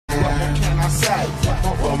say?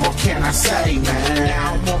 What more can I say, man?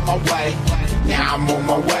 Now I'm on my way. Now I'm on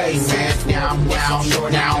my way, man. Now I'm on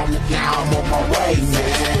my way,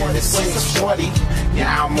 man. It's 6:40.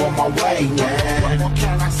 Now I'm on my way, man. What more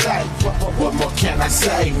can I say? What more can I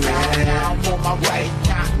say, man? Now I'm on my way.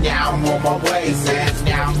 Now I'm on my way, man.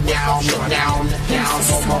 Now I'm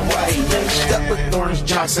on my way, man. Step with Orange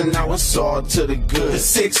Johnson, now it's all to the good. The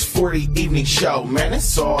 6:40 evening show, man,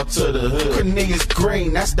 it's all to the hood. Cornelius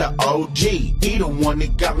Green, that's the OG. He the one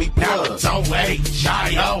that got me plugged. So wait,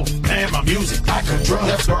 shy-o, man, my music like a drug.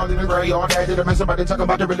 That's Scarlet and Gray, all that. Did I make somebody talk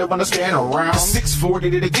about the really wanna stand around? 6:40,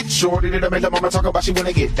 did it get short? Did it make the mama talk about she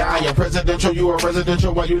wanna get down? You're presidential, you are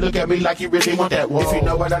residential. Why you look at me like you really want that? Whoa. If you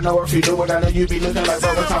know what I know, or if you do what I know, you be looking like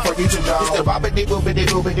bro. It's time for you to know. It's the bobbity boobity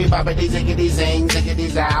boobity bobbity ziggity zing ziggity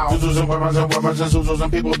zow. Zoozos and wormers and zoozos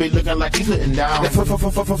and people be looking like he's sitting down.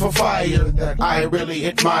 Fire that I really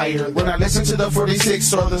admire. When I listen to the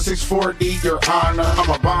 46 or the 640, Your Honor, I'm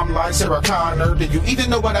a bomb like Sarah Connor. Do you even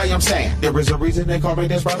know what I am saying? There is a reason they call me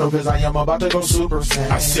Desperado, cause I am about to go Super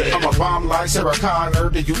Saiyan. I said I'm a bomb like Sarah Connor.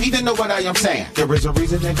 Do you even know what I am saying? There is a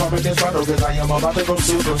reason they call me Desperado, cause I am about to go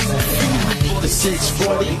Super Saiyan. The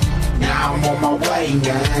 640. Now I'm on my way,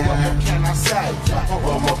 man. What more can I say?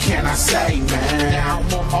 What more can I say, man? Now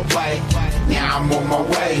I'm on my way. Now I'm on my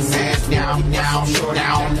way, man. Now I'm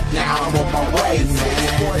on my way,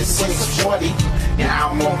 man. It's 6:40. Now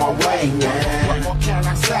I'm on my way, man. What more can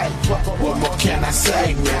I say? What more can I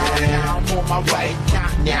say, man? Now I'm on my way.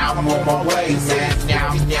 Now I'm on my way, man. Now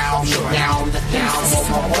I'm on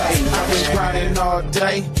my way. I've been grinding all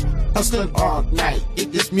day, hustling all night.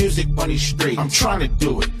 Get this music on these streets. I'm trying to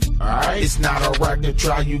do it. Alright, it's not alright to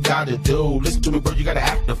try, you gotta do. Listen to me, bro, you gotta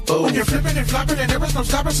act the fool. When you're flipping and flopping and there is no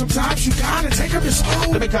stopping, sometimes you gotta take up your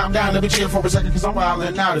soul. Let me calm down, let me chill for a second, cause I'm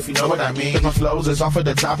wildin' out, if you know what I mean. If my flows is off of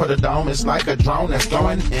the top of the dome, it's like a drone that's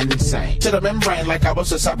going insane. To the membrane, like I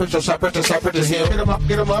was a cypress to cypress hill. Get 'em up,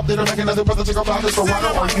 then I make another brother take about this for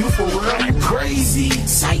water. Are you for real? I'm crazy,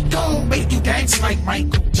 psycho, make you dance like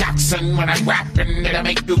Michael Jackson. When I'm rapping, it'll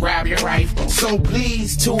make you grab your rifle. So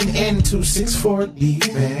please tune in to 640,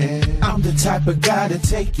 man. I'm the type of guy to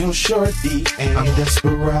take your shorty, and I'm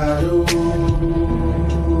Desperado.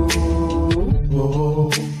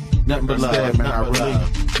 Nothing but love, man. I really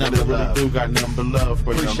do got nothing but love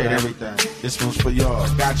for you. Appreciate everything. This one's for y'all.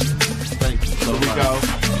 Got you. Thank you. So we go.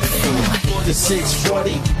 The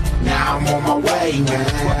 640. Now I'm on my way, man.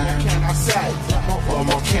 What more can I say? What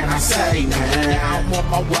more can I say, man? Now I'm on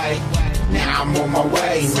my way. Now I'm on my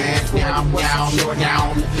way, man. Now I'm on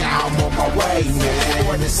my way, man.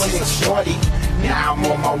 For the 640. Now I'm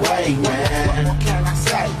on my way, man. What more can I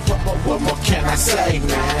say? What more can I say, man?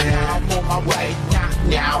 Now I'm on my way.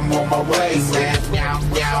 Now I'm on my way, man. Now I'm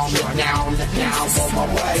on my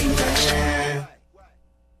way, man.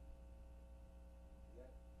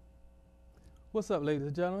 What's up, ladies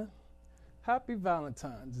and gentlemen? Happy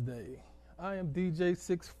Valentine's Day. I am DJ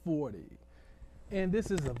 640, and this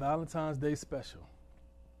is a Valentine's Day special.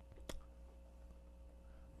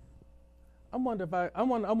 I want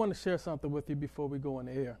to share something with you before we go on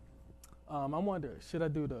the air. I wonder, should I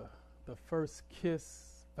do the first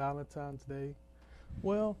kiss Valentine's Day?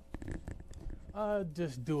 Well, I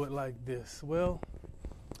just do it like this. Well,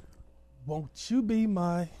 won't you be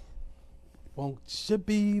my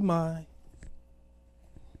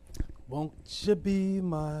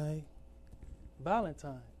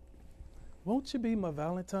Valentine? Won't you be my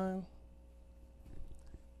Valentine?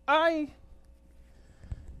 I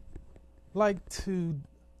like to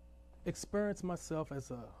experience myself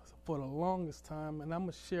for the longest time, and I'm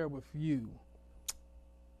going to share with you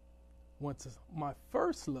once my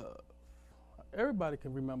first love. Everybody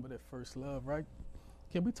can remember their first love, right?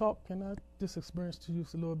 Can we talk? Can I just experience to you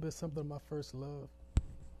a little bit something of my first love?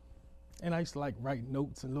 And I used to like write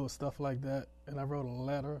notes and little stuff like that. And I wrote a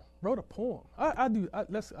letter, wrote a poem. I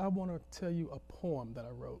want to tell you a poem that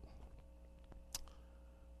I wrote.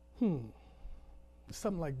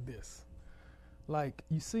 Something like this. Like,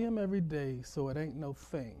 you see him every day, so it ain't no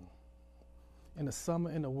thing. In the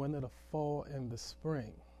summer, in the winter, the fall, and the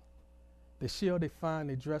spring. They shield, they find,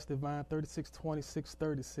 they dress divine, 3626,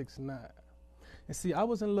 369. And see, I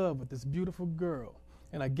was in love with this beautiful girl,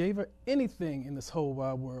 and I gave her anything in this whole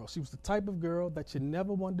wide world. She was the type of girl that you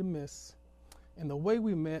never wanted to miss. And the way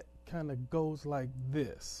we met kind of goes like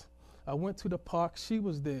this. I went to the park, she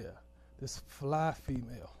was there, this fly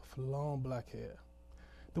female with long black hair.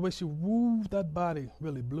 The way she wooed that body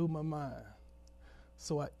really blew my mind.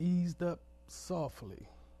 So I eased up softly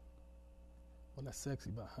on that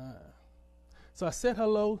sexy behind. So I said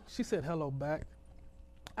hello, she said hello back.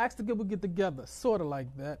 I asked her if we get together, sort of like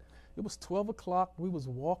that. It was 12 o'clock. We was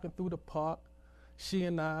walking through the park. She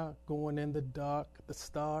and I going in the dark. The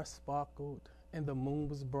stars sparkled and the moon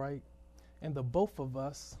was bright. And the both of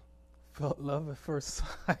us felt love at first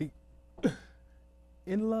sight.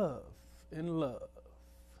 In love, in love,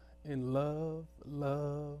 in love,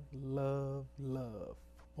 love, love, love.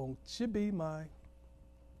 Won't you be my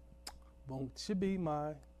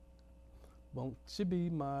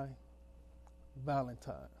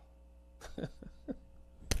Valentine?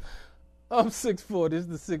 I'm 640. This is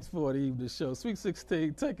the 640 Evening Show. Sweet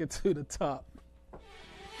 16, take it to the top.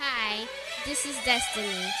 Hi, this is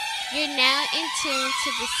Destiny. You're now in tune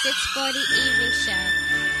to the 640 Evening Show,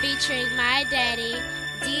 featuring my daddy,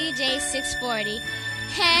 DJ 640.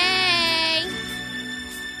 Hey!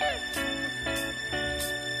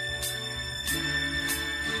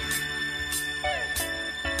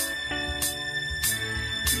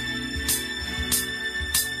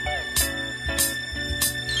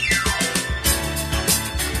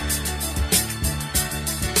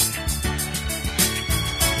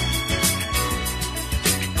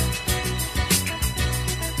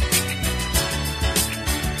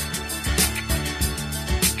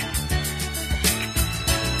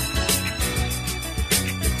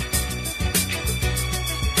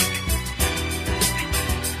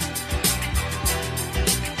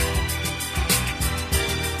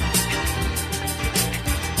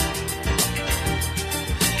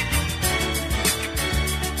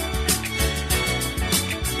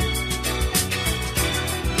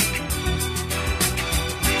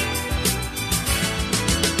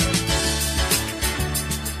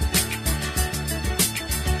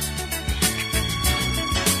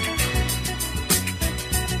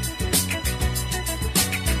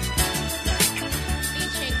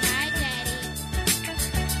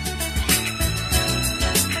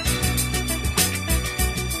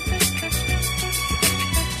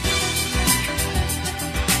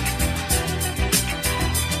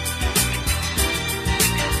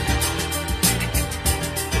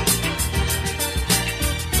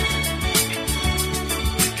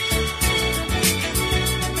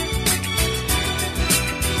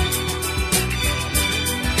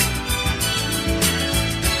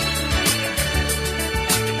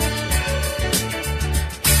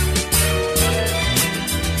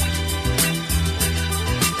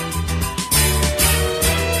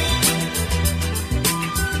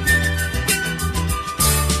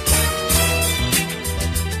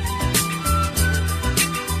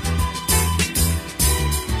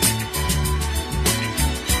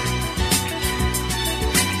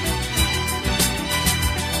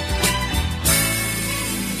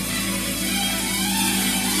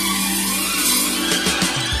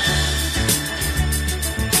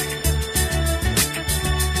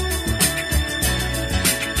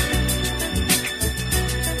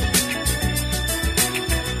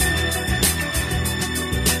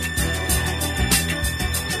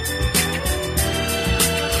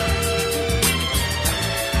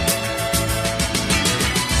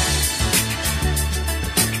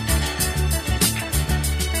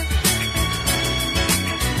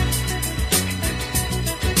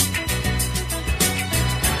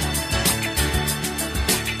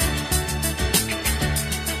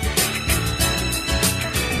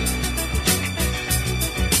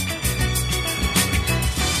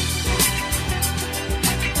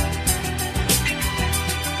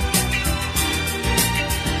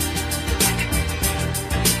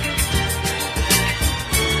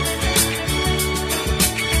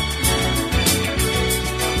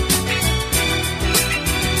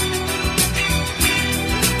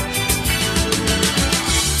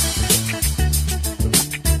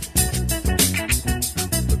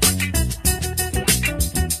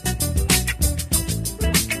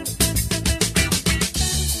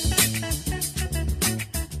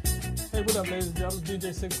 ladies and gentlemen?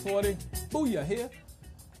 DJ 640. Booyah here.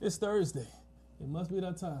 It's Thursday. It must be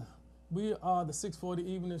that time. We are the 640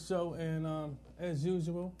 Evening Show, and as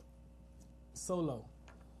usual, solo.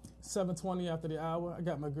 7:20 after the hour. I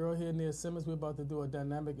got my girl here, Nia Simmons. We're about to do a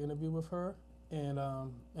dynamic interview with her, and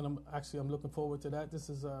I'm looking forward to that.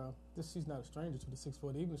 She's not a stranger to the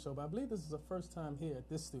 640 Evening Show, but I believe this is her first time here at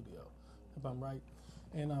this studio, if I'm right.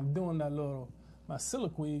 And I'm doing my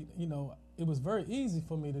soliloquy. You know, it was very easy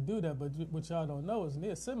for me to do that, but what y'all don't know is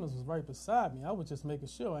Nia Simmons was right beside me. I was just making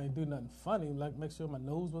sure I ain't do nothing funny, like make sure my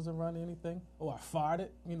nose wasn't running anything, or I farted,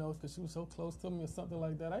 you know, because she was so close to me or something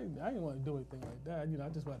like that. I didn't want to do anything like that. You know, I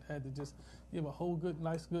just had to just give a whole good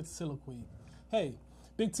soliloquy. Hey,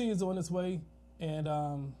 Big T is on his way, and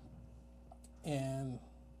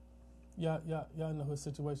y'all know his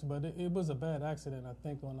situation, but it was a bad accident, I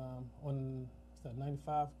think, on that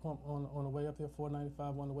 95 on the way up here,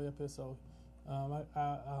 495 on the way up here. So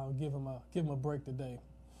I'll give him a break today.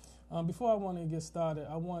 Before I want to get started,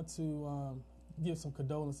 I want to give some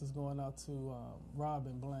condolences going out to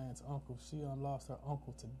Robin Bland's uncle. She lost her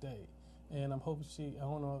uncle today, and I'm hoping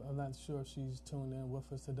I'm not sure if she's tuned in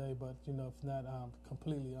with us today, but if not, I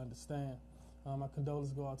completely understand. My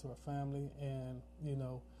condolences go out to her family, and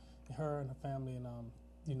her and her family, and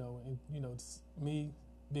me,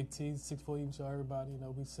 Big T, 6'4" Even Show, everybody.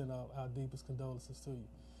 We send out our deepest condolences to you,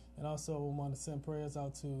 and also we want to send prayers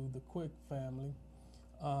out to the Quick family.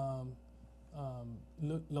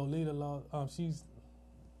 Lolita, she's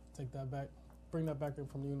take that back, bring that back in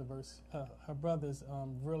from the universe. Her brother's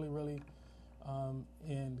really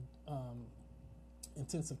in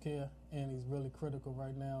intensive care, and he's really critical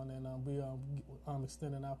right now. And we are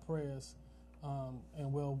extending our prayers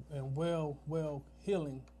and well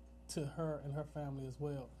healing to her and her family as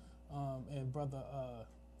well. And brother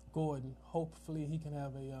Gordon, hopefully he can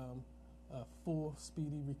have a full,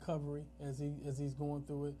 speedy recovery as he's going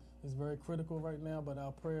through it. It's very critical right now, but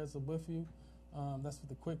our prayers are with you. That's with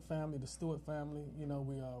the Quick family, the Stewart family. We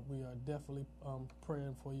are definitely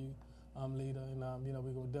praying for you, Lita, and we're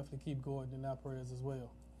gonna definitely keep Gordon in our prayers as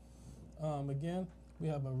well. Again, we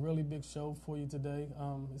have a really big show for you today.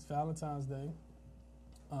 It's Valentine's Day,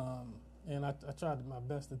 and I tried my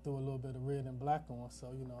best to throw a little bit of red and black on. So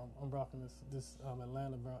I'm rocking this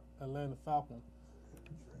Atlanta Falcon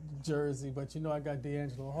jersey, but I got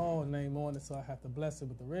D'Angelo Hall name on it, so I have to bless it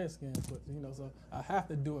with the Redskins. But so I have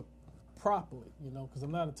to do it properly, because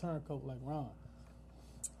I'm not a turncoat like Ron.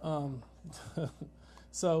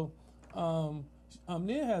 So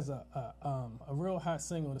Nia has a real hot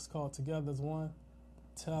single that's called "Together as One."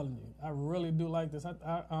 Telling you, I really do like this. I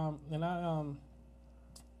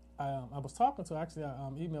was talking to her, actually. I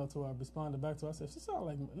emailed to her, responded back to her. I said, she sounded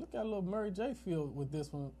like, look at a little Mary J. feel with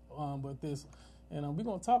this one, with this. And we're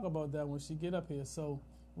going to talk about that when she get up here. So,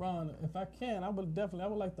 Ron, if I can, I would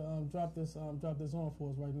like to drop this on for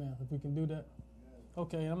us right now, if we can do that.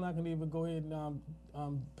 Okay, I'm not going to even go ahead and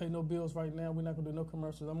pay no bills right now. We're not going to do no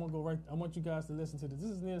commercials. I'm going to go right. I want you guys to listen to this.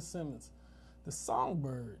 This is Nia Simmons, the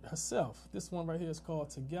songbird herself. This one right here is called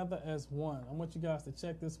 "Together as One." I want you guys to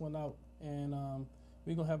check this one out, and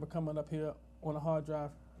we're going to have her coming up here on a hard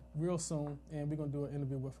drive real soon, and we're going to do an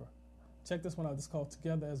interview with her. Check this one out. It's called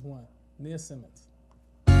 "Together as One." Nia Simmons.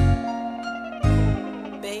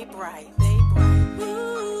 Babe Right, Babe Right.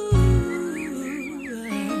 Ooh,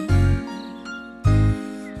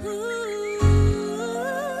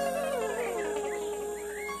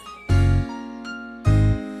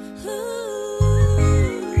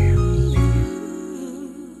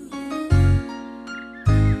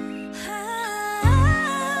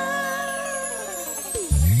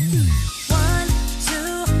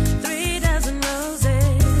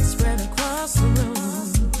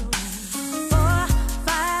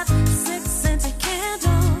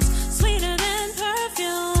 candles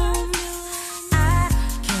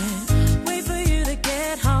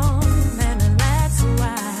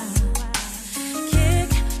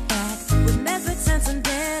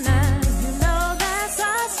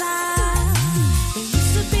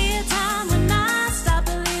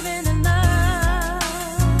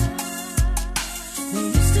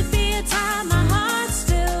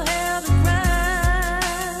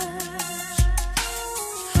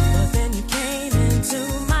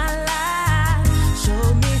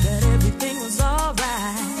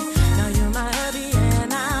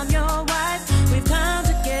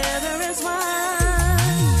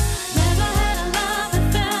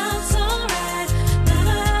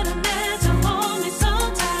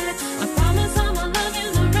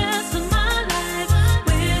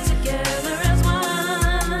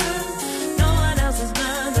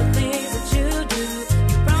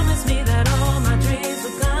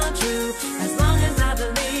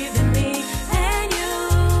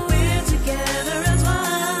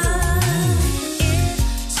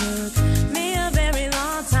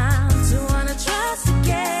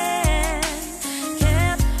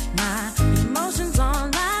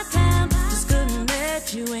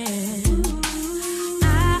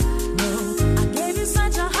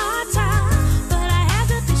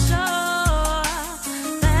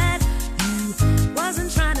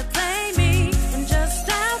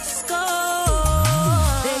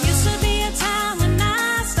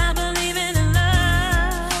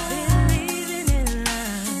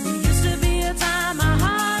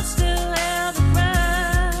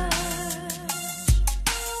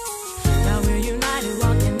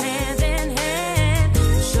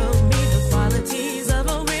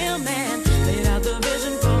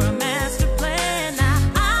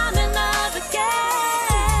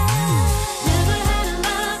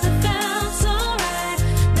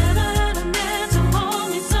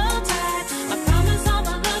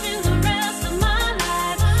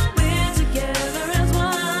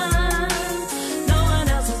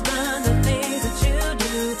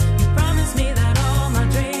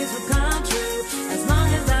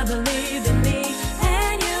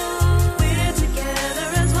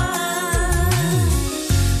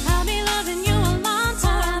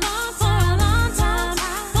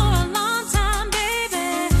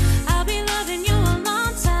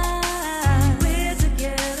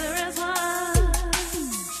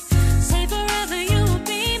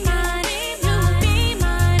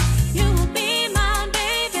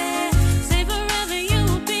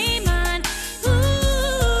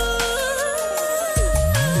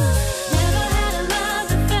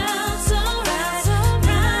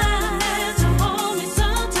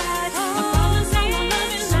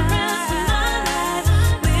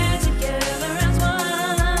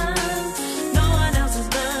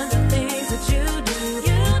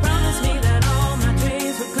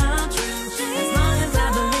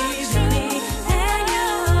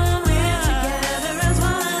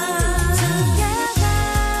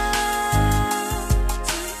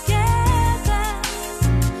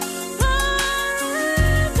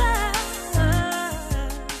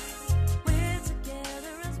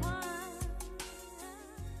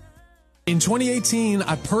 2018,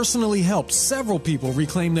 I personally helped several people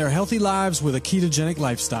reclaim their healthy lives with a ketogenic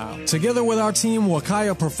lifestyle. Together with our team,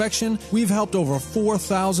 Wakaya Perfection, we've helped over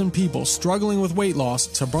 4,000 people struggling with weight loss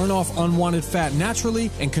to burn off unwanted fat naturally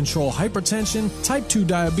and control hypertension, type 2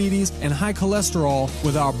 diabetes, and high cholesterol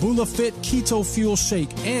with our Bula Fit Keto Fuel Shake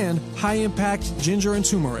and high-impact ginger and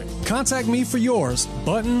turmeric. Contact me for yours.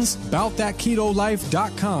 Buttons,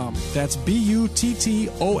 BoutThatKetoLife.com. That's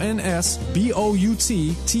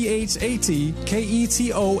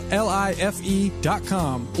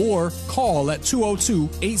BUTTONSBOUTTHATKETOLIFE.com or call at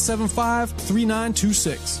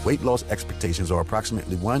 202-875-3926. Weight loss expectations are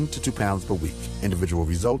approximately 1 to 2 pounds per week. Individual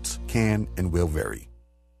results can and will vary.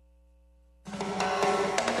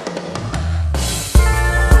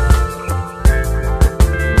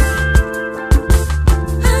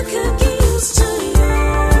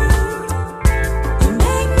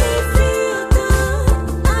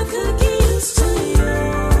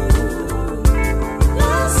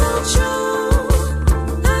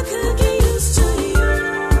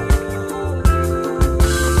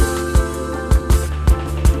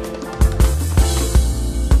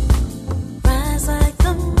 Rise like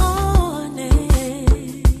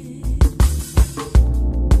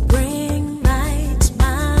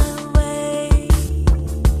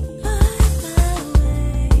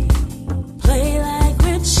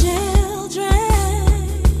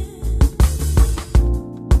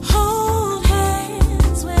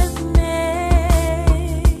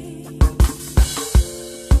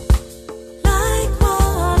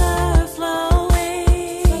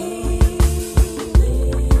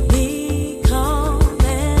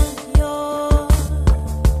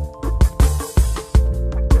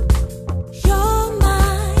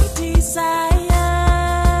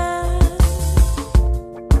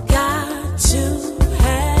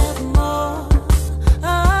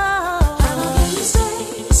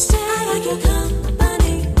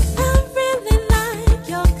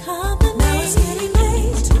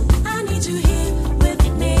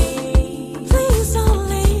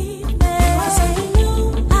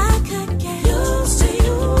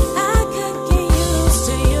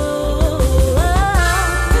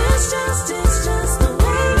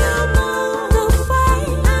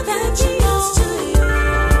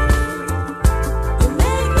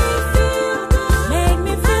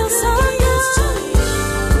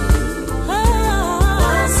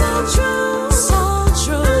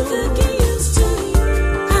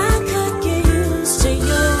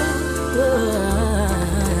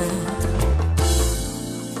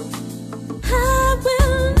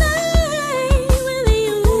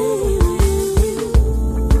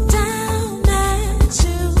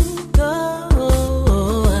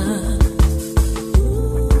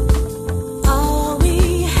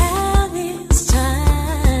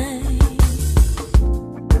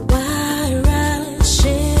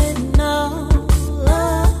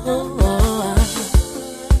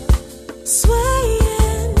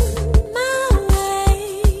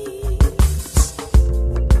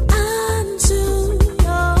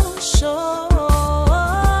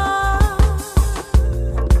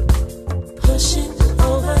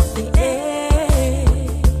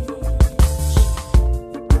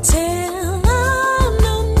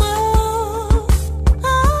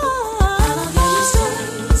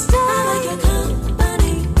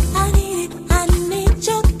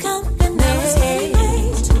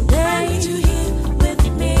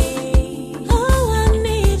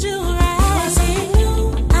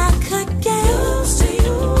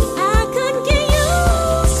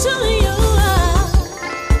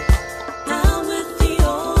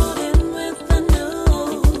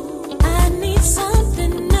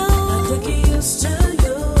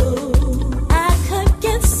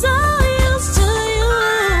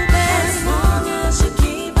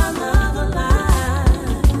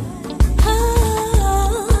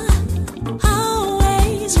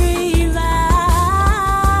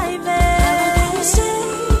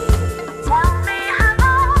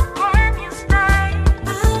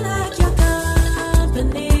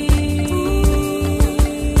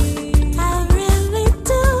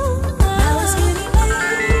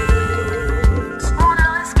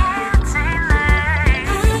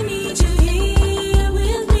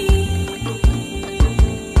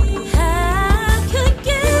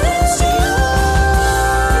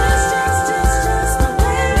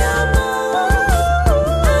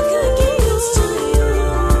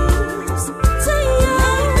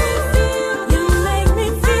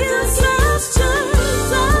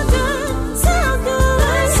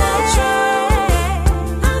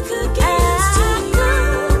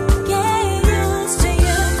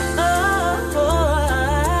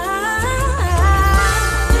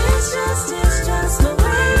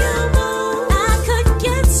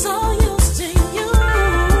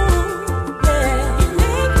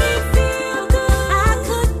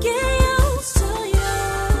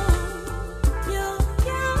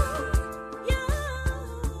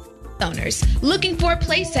Looking for a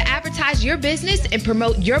place to advertise your business and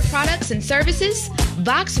promote your products and services?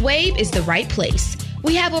 VoxWav is the right place.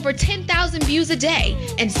 We have over 10,000 views a day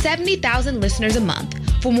and 70,000 listeners a month.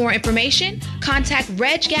 For more information, contact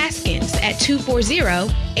Reg Gaskins at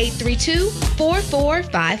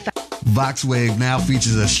 240-832-4455. VoxWave now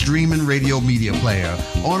features a streaming radio media player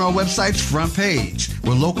on our website's front page,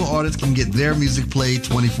 where local artists can get their music played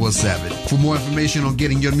 24/7. For more information on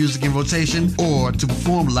getting your music in rotation or to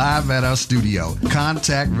perform live at our studio,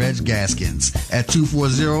 contact Reg Gaskins at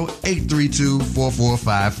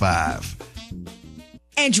 240-832-4455.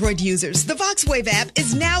 Android users, the VoxWave app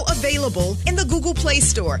is now available in the Google Play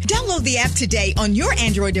Store. Download the app today on your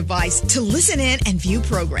Android device to listen in and view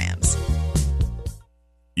programs.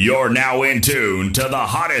 You're now in tune to the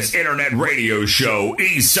hottest internet radio show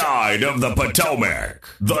east side of the Potomac,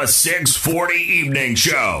 the 640 Evening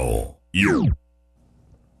Show.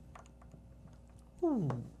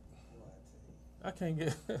 I can't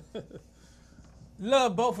get...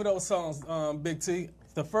 Love both of those songs, Big T.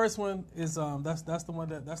 The first one is that's the one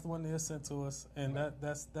they sent to us, and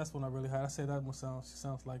that's one I really had. I say that one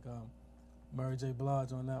sounds like Mary J.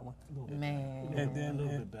 Blige on that one. Man, and then a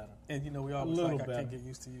little bit better. And you know we always like I can't get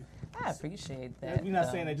used to you. I appreciate that. You're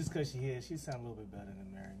not saying that just because she here. She sounds a little bit better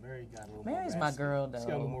than Mary. Mary got a little. Mary's more raspy. my girl though. She's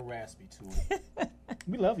got a little more raspy to it.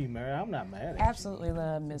 We love you, Mary. I'm not mad at you. Absolutely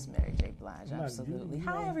love Miss Mary J. Blige. Absolutely.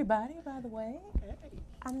 Hi everybody. By the way. Hey.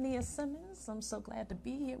 I'm Nia Simmons. I'm so glad to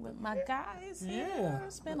be here with my guys. Yeah,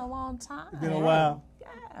 it's been a long time. It's been a while.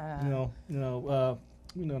 Yeah.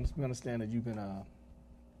 We understand that you've been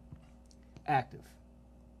active.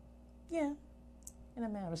 Yeah, in a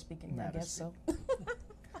manner of speaking, I guess so.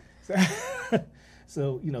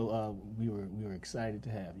 So we were excited to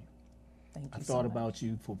have you. Thank you. I thought about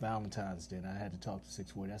you for Valentines Day, and I had to talk to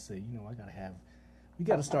 640. I said, we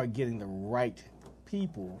got to start getting the right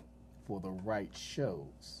people for the right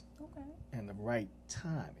shows, and the right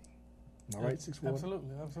timing. Am I right, 640?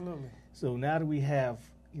 Absolutely. So now that we have,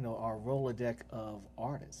 our Rolodeck of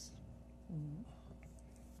artists,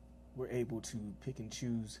 we're able to pick and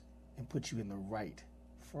choose and put you in the right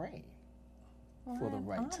frame for the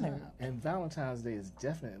right time. And Valentine's Day is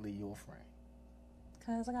definitely your frame.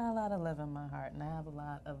 Because I got a lot of love in my heart, and I have a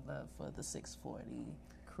lot of love for the 640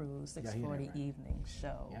 crew, 640 evening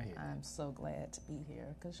show. I'm so glad to be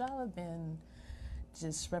here because y'all have been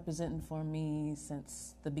just representing for me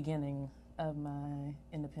since the beginning of my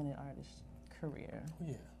independent artist career.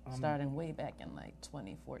 Yeah. Starting way back in like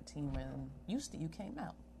 2014 when You came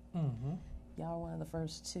out. Mm-hmm. Y'all were one of the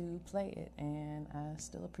first to play it, and I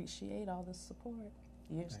still appreciate all the support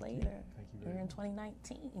years later. Thank you We're in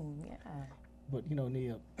 2019, yeah. But,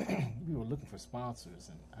 Nia, we were looking for sponsors,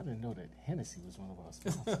 and I didn't know that Hennessy was one of our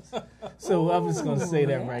sponsors. So I'm just going to say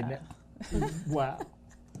that right now. Wow.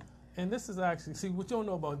 And this is actually, see, what you don't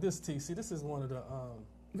know about this, T, see, this is one of the...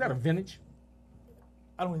 Is that a vintage?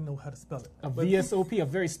 I don't even know how to spell it. A VSOP, a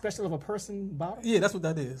very special of a person bottle? Yeah, that's what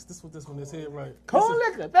that is. This is what this one is here, right? Cold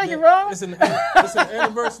liquor. Thank you, Ron. It's an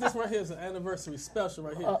anniversary. This right here is an anniversary special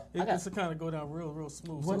right here. It's to kind of go down real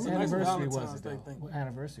smooth. What anniversary was it, though? Thing. What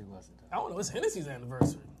anniversary was it, though? I don't know. It's Hennessy's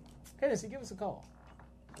anniversary. Hennessy, give us a call.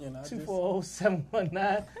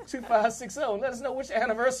 240-719-2560. Let us know which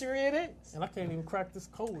anniversary it is. And I can't even crack this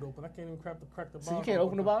code open. I can't even crack the bottle. So you can't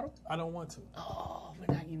open the bottle? I don't want to. Oh, we're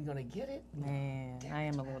not even going to get it? Man, I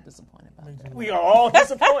am a little disappointed about that. We are all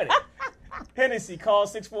disappointed. Hennessy, call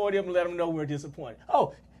 640 and let them know we're disappointed.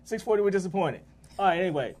 Oh, 640, we're disappointed. All right,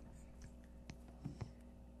 anyway.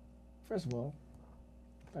 First of all,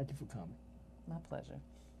 thank you for coming. My pleasure.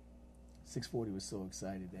 640 was so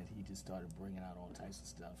excited that he just started bringing out all types of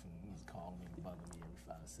stuff, and he was calling me and bugging me every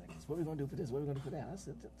 5 seconds. What are we going to do for this? What are we going to do for that? I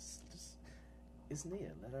said, it's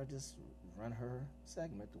Nia. Let her just run her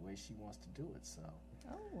segment the way she wants to do it. So.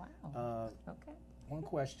 Oh, wow. Okay. One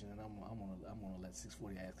question, and I'm gonna let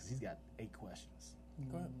 640 ask because he's got 8 questions.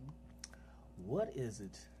 Go ahead. What is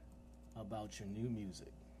it about your new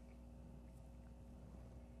music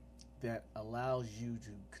that allows you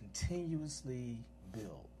to continuously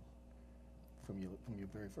build from your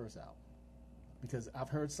very first album? Because I've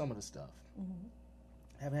heard some of the stuff. Mm-hmm.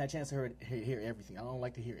 I haven't had a chance to hear everything. I don't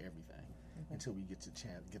like to hear everything until we get a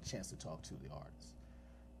chance to talk to the artists.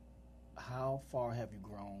 How far have you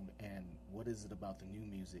grown, and what is it about the new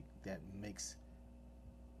music that makes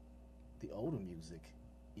the older music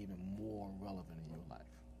even more relevant in your life?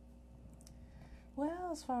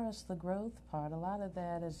 Well, as far as the growth part, a lot of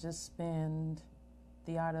that has just been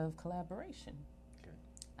the art of collaboration. Okay.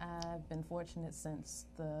 I've been fortunate since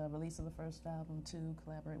the release of the first album to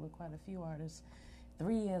collaborate with quite a few artists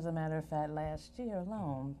 3, as a matter of fact, last year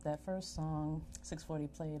alone. That first song, 640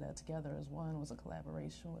 played Together as One, was a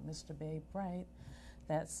collaboration with Mr. Babe Bright.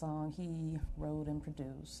 That song he wrote and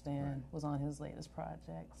produced and was on his latest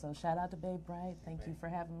project. So shout out to Babe Bright. Thank you for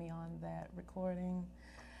having me on that recording.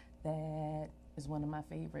 That is one of my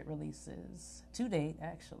favorite releases to date,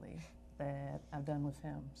 actually, that I've done with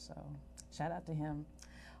him. So shout out to him.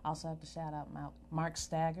 Also have to shout out Mark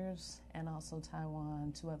Staggers and also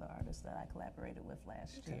Taiwan, 2 other artists that I collaborated with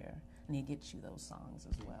last year. And he gets you those songs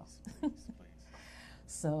as well.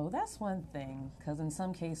 So that's one thing, because in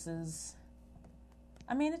some cases,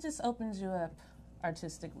 I mean, it just opens you up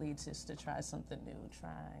artistically just to try something new,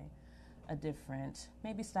 try a different,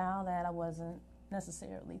 maybe style that I wasn't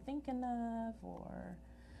necessarily thinking of, or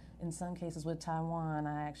in some cases with Taiwan,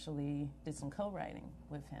 I actually did some co-writing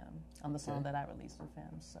with him on the song that I released with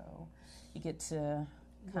him. So you get to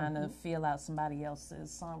kind of feel out somebody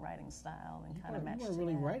else's songwriting style and kind of match. You weren't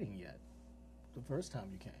really writing yet the first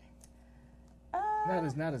time you came. Not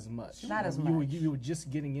as much. Not as much. You were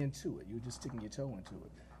just getting into it. You were just sticking your toe into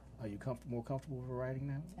it. Are you more comfortable with writing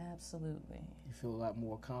now? Absolutely. You feel a lot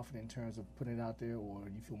more confident in terms of putting it out there, or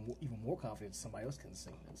you feel even more confident somebody else can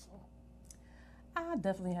sing this song? I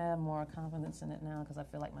definitely have more confidence in it now because I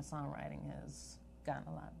feel like my songwriting has gotten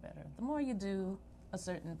a lot better. The more you do a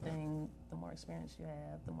certain thing, the more experience you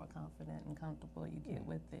have, the more confident and comfortable you get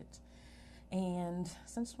with it. And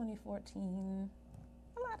since 2014,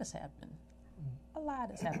 a lot has happened. A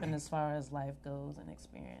lot has happened as far as life goes and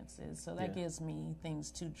experiences. So that gives me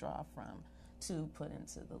things to draw from, to put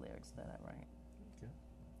into the lyrics that I write. Okay.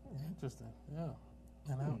 Interesting. Yeah.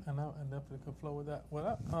 And I definitely could flow with that.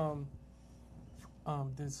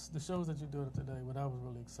 The shows that you did today, what I was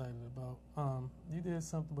really excited about, you did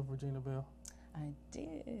something with Regina Bell. I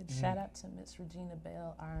did. Shout out to Miss Regina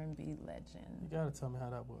Bell, R&B legend. You got to tell me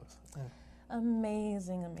how that was. Yeah.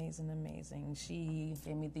 Amazing, amazing, amazing. She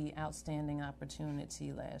gave me the outstanding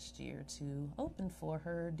opportunity last year to open for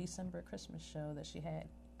her December Christmas show that she had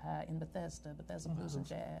in Bethesda Blues and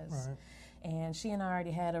Jazz. Right. And she and I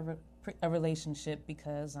already had a relationship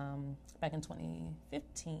because back in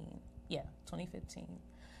 2015,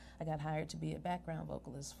 I got hired to be a background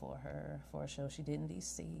vocalist for her for a show she did in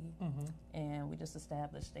D.C. And we just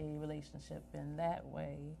established a relationship in that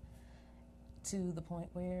way, to the point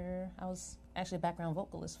where I was actually a background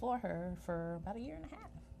vocalist for her for about 1.5 years.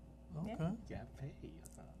 Okay. Got paid.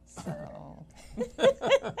 So,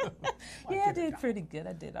 I did pretty good.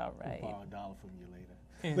 I did all right. I'll borrow $1 from you later.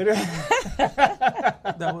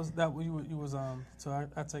 You was so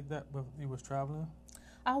I take that, but you was traveling?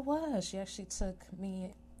 I was. She actually took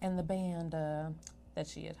me and the band that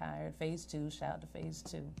she had hired, Phase 2, shout out to Phase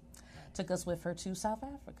 2, took us with her to South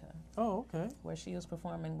Africa. Oh, okay. Where she was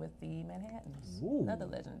performing with the Manhattans, another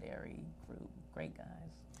legendary group, great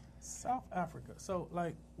guys. South Africa. So,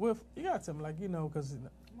 like, you got to tell me, because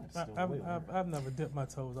I've never dipped my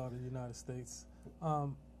toes out of the United States. How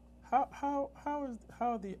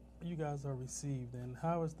you guys are received, and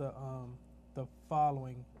how is the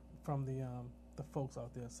following from the folks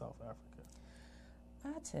out there in South Africa?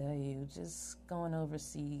 I tell you, just going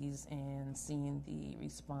overseas and seeing the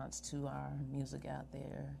response to our music out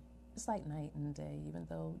there, it's like night and day, even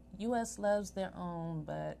though U.S. loves their own,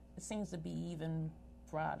 but it seems to be even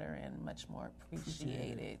broader and much more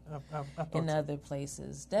appreciated in other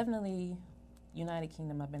places. Definitely United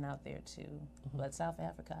Kingdom, I've been out there too, but South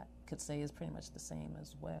Africa, I could say, is pretty much the same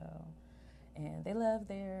as well. And they love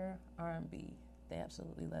their R&B. They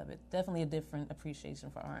absolutely love it. Definitely a different appreciation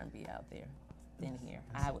for R&B out there than here,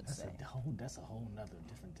 I would say. That's a whole nother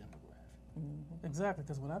different demographic. Exactly,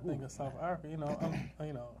 because when I think of South Africa,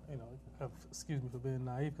 excuse me for being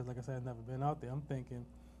naive, because like I said, I've never been out there. I'm thinking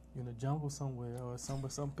you're in a jungle somewhere, or some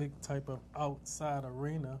big type of outside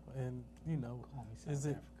arena, and is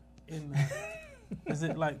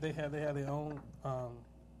it like they have their own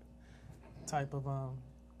type of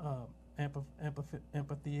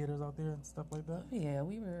amphitheaters out there and stuff like that? Yeah,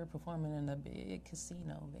 we were performing in a big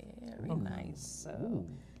casino. Very nice. So,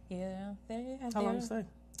 yeah, they have. How long you stay?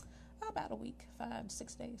 About a week, 5 to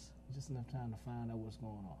 6 days. Just enough time to find out what's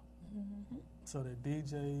going on. So their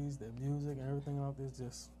DJs, their music, and everything out there is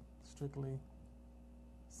just strictly.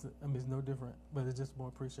 I mean, it's no different, but it's just more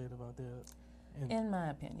appreciative out there. In my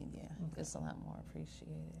opinion, it's a lot more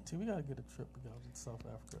appreciated. See, we gotta get a trip to go to South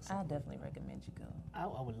Africa. I definitely recommend you go.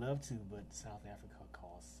 I would love to, but South Africa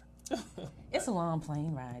costs. It's a long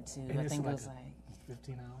plane ride too. I think it was like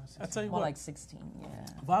 15 hours. I tell you more what, like 16. Yeah.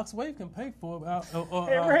 VoxWav can pay for it.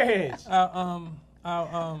 Hey, Reg.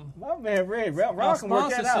 My man, Reg. Rock can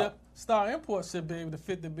work that out. Star Import should be able to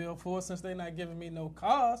fit the bill for us since they're not giving me no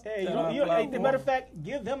cars. Hey, as a matter of fact,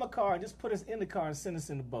 give them a car and just put us in the car and send us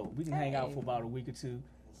in the boat. We can hang out for about a week or two.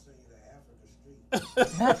 We'll send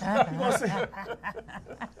you to Africa Street.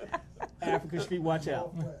 Africa Street, watch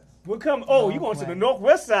out. We're coming. Oh, you're going to the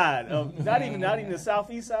northwest side of not even the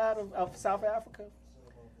southeast side of South Africa.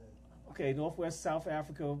 Okay, northwest South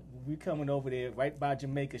Africa. We're coming over there right by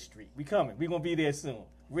Jamaica Street. We coming. We're gonna be there soon.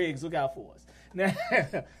 Riggs, look out for us. Now,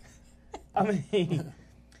 I mean,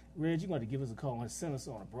 Riggs, you're going to give us a call and send us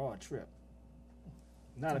on a broad trip.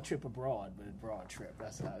 Not a trip abroad, but a broad trip.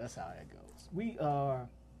 That's how that goes. We are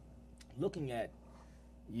looking at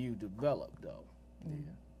you develop, though.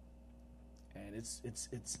 Yeah. And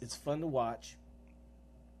it's fun to watch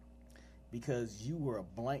because you were a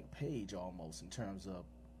blank page almost in terms of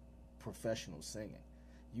professional singing.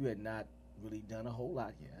 You had not really done a whole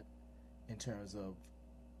lot yet in terms of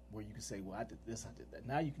where you can say, well, I did this, I did that.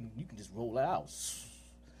 Now you can just roll out.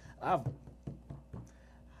 How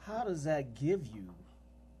does that give you,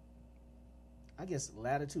 I guess,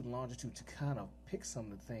 latitude and longitude to kind of pick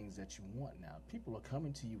some of the things that you want now? People are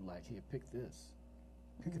coming to you like, here, pick this.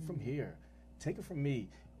 Pick it from here. Take it from me.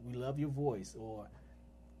 We love your voice. Or,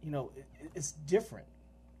 it's different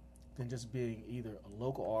than just being either a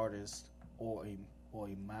local artist or a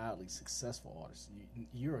mildly successful artist.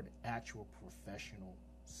 You're an actual professional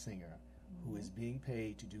singer who is being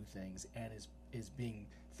paid to do things and is being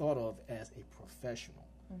thought of as a professional,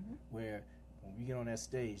 where when we get on that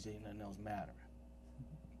stage, there ain't nothing else matter.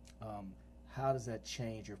 How does that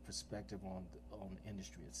change your perspective on the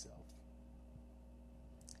industry itself?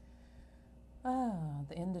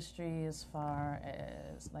 The industry as far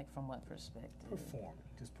as, like, from what perspective?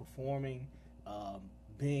 Performing,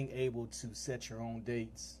 being able to set your own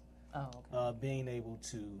dates, being able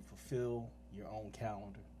to fulfill your own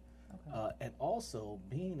calendar, and also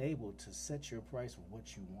being able to set your price for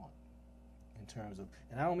what you want in terms of,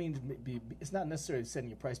 and I don't mean to it's not necessarily setting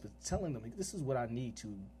your price, but telling them, this is what I need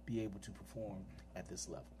to be able to perform at this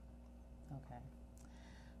level. Okay.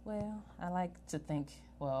 Well, I like to think,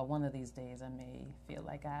 one of these days I may feel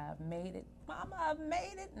like I've made it. Mama, I've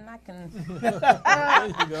made it, and I can there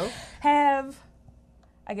you go. Have,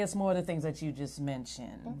 I guess, more of the things that you just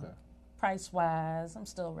mentioned. Okay. Price-wise, I'm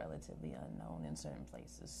still relatively unknown in certain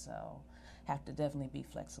places, so have to definitely be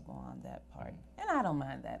flexible on that part. And I don't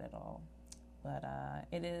mind that at all. But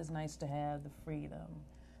it is nice to have the freedom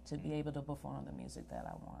to be able to perform the music that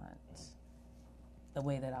I want, the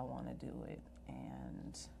way that I want to do it,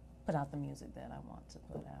 and put out the music that I want to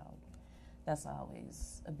put out. That's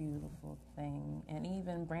always a beautiful thing. And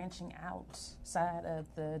even branching outside of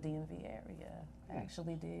the DMV area. I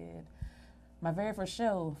actually did. My very first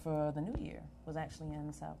show for the new year was actually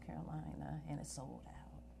in South Carolina, and it sold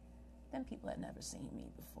out. Then people had never seen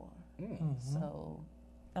me before. Mm-hmm. So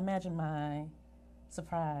imagine my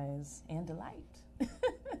surprise and delight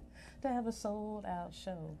to have a sold-out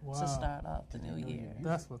show to start off the new year.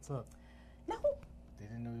 That's what's up. No. They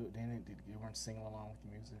didn't know you weren't singing along with the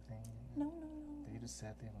music thing? No. They just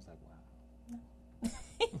sat there and was like,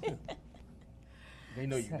 wow. No. They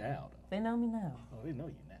know you now, though. They know me now. Oh, they know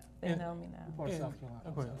you now. They know me now. What part of South Carolina?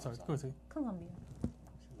 Okay, I'm sorry. Go ahead. Columbia.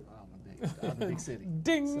 I'm a big city.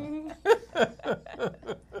 Ding!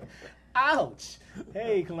 So. Ouch!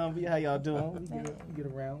 Hey, Columbia, how y'all doing? We get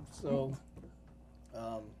around. So,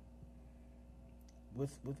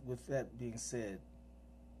 with that being said,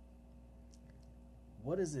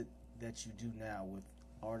 what is it that you do now with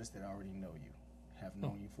artists that already know you, have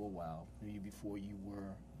known you for a while, knew you before you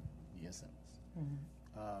were Nia Simmons?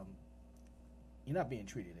 You're not being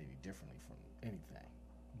treated any differently from anything,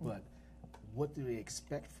 but what do they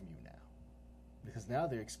expect from you now? Because now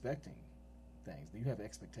they're expecting things. You have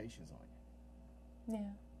expectations on you. Yeah. You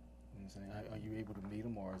know what I'm saying? Are you able to meet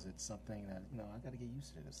them, or is it something that, I got to get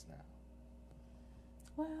used to this now?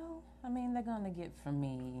 Well, I mean, they're going to get from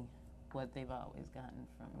me what they've always gotten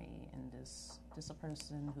from me, and just a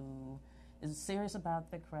person who is serious about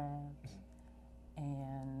their craft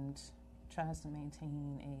and tries to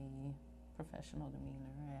maintain a professional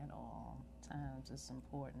demeanor at all times. It's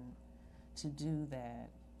important to do that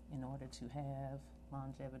in order to have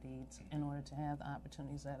longevity, in order to have the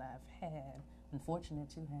opportunities that I've had, been fortunate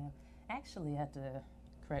to have. Actually, I have to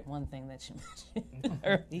correct one thing that you mentioned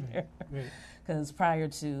earlier, because prior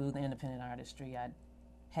to the independent artistry, I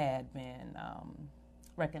had been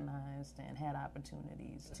recognized and had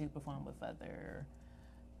opportunities to perform with other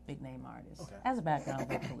big-name artists as a background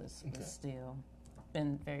vocalist, but still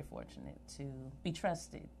been very fortunate to be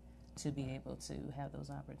trusted to be able to have those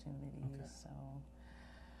opportunities. So,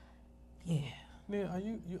 yeah. Nia,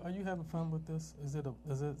 are you having fun with this?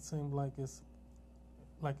 Does it seem like it's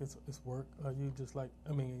work? Are you just like,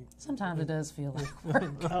 I mean... Sometimes it does feel like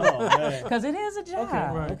work. Oh, because it is a job. Okay,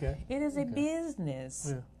 right. Okay. It is a business.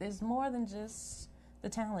 Yeah. There's more than just the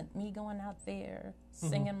talent, me going out there,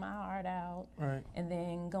 singing my heart out, right, and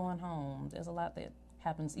then going home. There's a lot that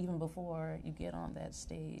happens even before you get on that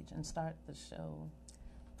stage and start the show.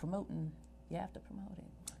 Promoting, you have to promote it.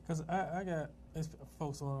 Because I got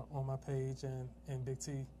folks on my page and Big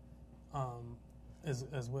T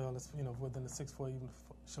as well as, you know, within the 640 Evening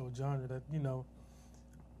Show genre that, you know,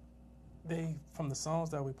 they, from the songs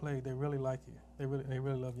that we played, they really like you. They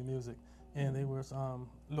really love your music. And they were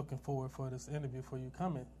looking forward for this interview for you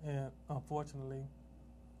coming. And unfortunately,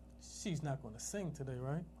 she's not going to sing today,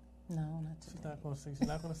 right? No, not today. She's not going to sing. She's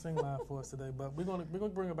not going to sing live for us today. But we're going to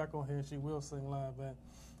bring her back on here, and she will sing live.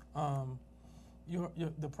 And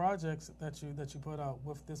the projects that you put out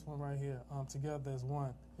with this one right here, Together as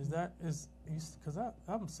One, because I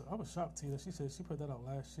was shocked to you that she said she put that out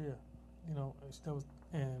last year. You know,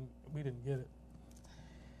 and we didn't get it.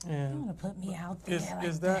 And you want to put me out there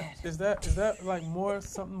is that like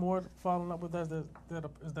something more following up with that?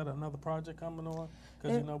 Is that another project coming on?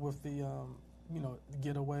 Because you know, with the you know,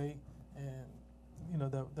 Getaway and you know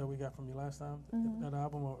that we got from you last time, that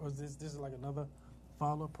album, or is this like another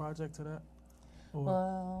follow-up project to that?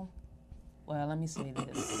 Or? Well, let me say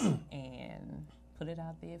this and put it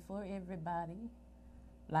out there for everybody.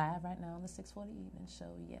 Live right now on the 640 Evening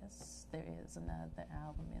Show. Yes, there is another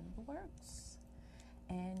album in the works.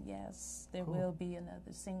 And yes, there will be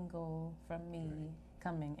another single from me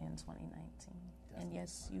coming in 2019. And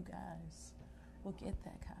yes, you guys will get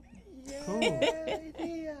that copy. Cool.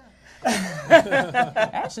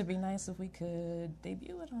 That should be nice if we could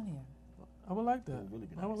debut it on here. I would like that. Really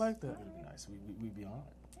be nice. I would like that. It would really be nice. We'd be honored.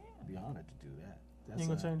 Be honored to do that. You ain't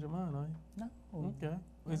gonna change your mind, are you? No. Okay.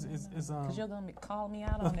 Because you're gonna call me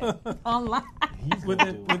out on it online. It's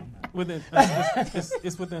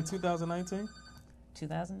within 2019.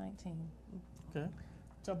 2019. Okay.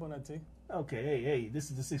 Jump on that, T. Okay, hey, this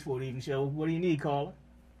is the 640 Evening Show. What do you need, caller?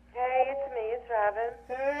 Hey, it's me, it's Robin.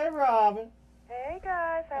 Hey, Robin. Hey,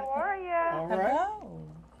 guys, how are you? All right. Hello.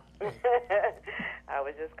 I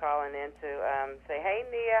was just calling in to say, hey,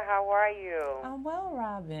 Nia, how are you? I'm well,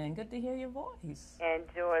 Robin. Good to hear your voice. And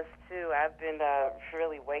yours, too. I've been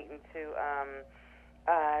really waiting to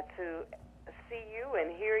see you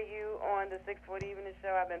and hear you on the 640 Evening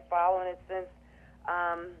Show. I've been following it since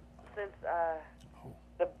I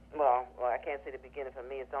can't say the beginning for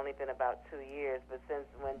me. It's only been about 2 years, but since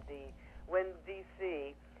when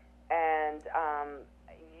DC and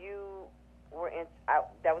you were in,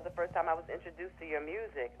 that was the first time I was introduced to your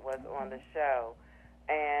music was on the show,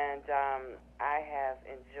 and I have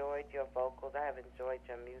enjoyed your vocals. I have enjoyed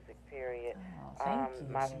your music. Period. Thank you.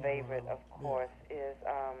 My favorite, of course, is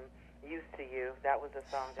 "Used to You." That was the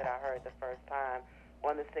song that I heard the first time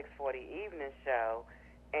on the 640 Evening Show.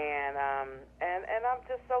 And I'm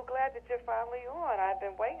just so glad that you're finally on. I've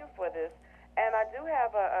been waiting for this. And I do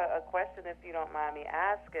have a question, if you don't mind me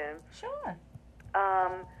asking. Sure.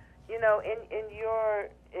 You know, in your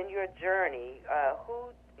journey,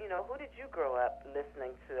 who did you grow up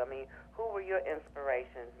listening to? I mean, who were your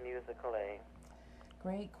inspirations musically?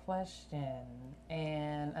 Great question.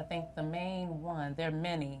 And I think the main one, there are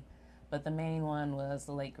many, but the main one was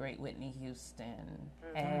the late, great Whitney Houston.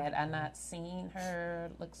 Had I not seen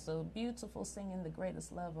her look so beautiful singing The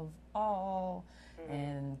Greatest Love of All,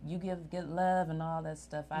 and You Give Good Love and all that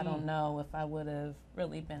stuff, I don't know if I would have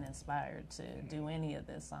really been inspired to do any of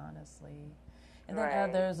this, honestly. And then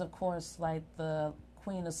others, of course, like the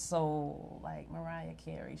Queen of Soul, like Mariah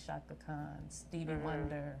Carey, Shaka Khan, Stevie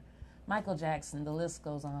Wonder, Michael Jackson, the list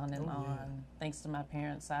goes on and on. Yeah. Thanks to my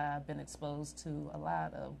parents, I've been exposed to a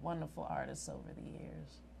lot of wonderful artists over the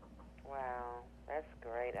years. Wow, that's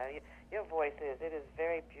great. Your voice is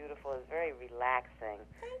very beautiful. It's very relaxing.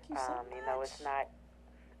 Thank you so much. You know, it's not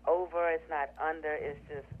over, it's not under. It's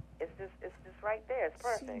just right there. It's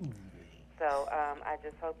perfect. So I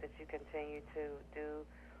just hope that you continue to do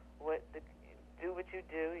what you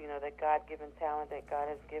do. You know, that God-given talent that God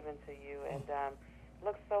has given to you, and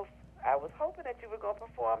looks so. I was hoping that you were going to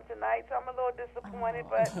perform tonight, so I'm a little disappointed,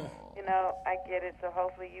 but, you know, I get it. So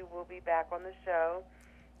hopefully you will be back on the show,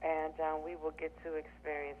 and we will get to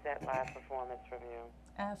experience that live performance from you.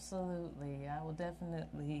 Absolutely. I will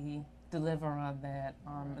definitely deliver on that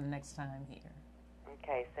the next time here.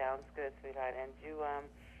 Okay, sounds good, sweetheart. And you,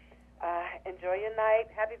 Enjoy your night.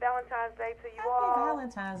 Happy Valentine's Day to you all. Happy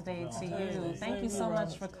Valentine's Day to you. Thank you so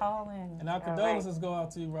much for calling. And our condolences go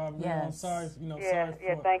out to you, Robin. Yes. You know, I'm sorry.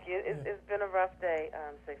 Yeah, thank you. It's been a rough day,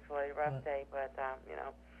 640, rough day, but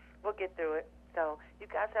we'll get through it. So you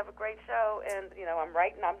guys have a great show, and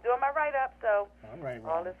I'm doing my write up, so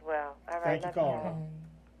all is well. All right, thank you, Carl.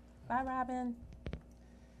 Bye, Robin.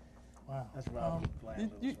 Wow, that's Robin.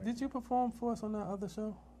 Did you perform for us on that other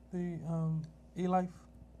show, the E-Life?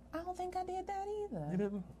 I don't think I did that either. You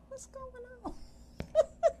didn't? What's going on?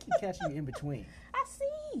 Keep catching you in between. I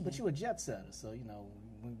see. But you're a jet setter, so we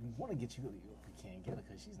want to get you. We can't get her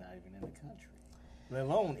because she's not even in the country, let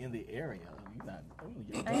alone in the area.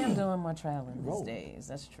 I am doing more traveling these days.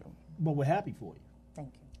 That's true. But we're happy for you.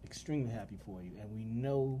 Thank you. Extremely happy for you, and we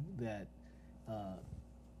know that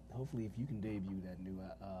hopefully, if you can debut that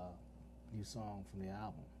new song from the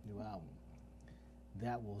new album,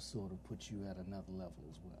 that will sort of put you at another level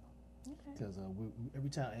as well. Because every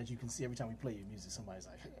time we play your music, somebody's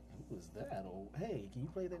like, "Hey, who is that?" Or, "Hey, can you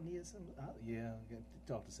play that Nia Simmons?" Yeah,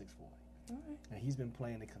 talk to 640. All right. And he's been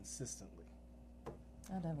playing it consistently.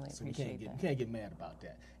 I definitely appreciate that. You can't get mad about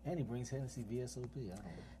that. And he brings Hennessy VSOP.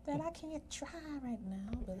 That I can't try right now,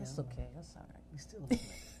 but it's okay. It's all right. We still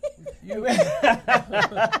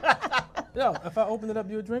Yo, if I opened it up,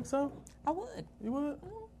 you would drink some? I would. You would?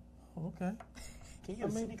 Oh, okay. Can you get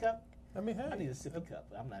a sippy cup? I mean, hey. I need a sippy cup,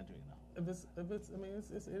 but I'm not drinking no. It is. It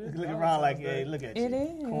is. Looking around like, hey, look at you. It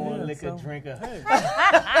is. Corn liquor drinker. Hey.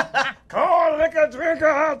 Corn liquor drinker,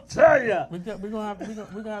 I'll tell you. We're gonna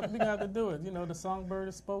have to do it. The songbird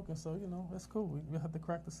is spoken, so that's cool. We have to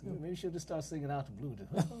crack the seal. Maybe she'll just start singing out the blue.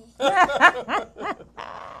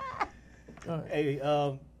 Right. Hey,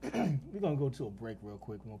 we're gonna go to a break real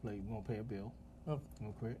quick. We're gonna pay a bill. Okay.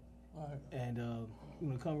 Real quick. All right. And we're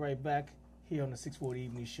gonna come right back here on the 640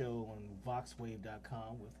 Evening Show on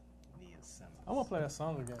VoxWave.com with Nia Simmons. I'm gonna play that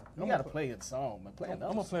song again. You gotta play that song, man. I'm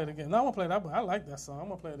gonna play it again. No, I'm gonna play that. I like that song. I'm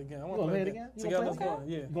gonna play it again. You gonna play it again? Together as one.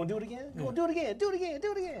 Yeah. You gonna do it again? Yeah. You gonna do it again? Do it again.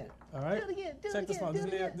 Do it again. All right. Do it again. Check this one. This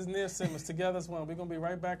is Nia Simmons. Together as one. We're gonna be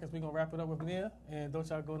right back as we're gonna wrap it up with Nia. And don't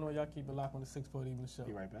y'all go nowhere. Y'all keep it locked on the 640 Evening Show.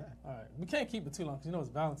 Be right back. All right. We can't keep it too long because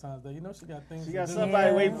it's Valentine's Day. She got things. She got to do.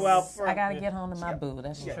 somebody waiting for out front. I gotta get home to my boo.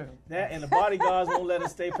 That's true. That and the bodyguards won't let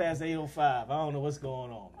us stay past 8:05. I don't know what's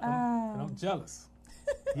going on. And I'm jealous.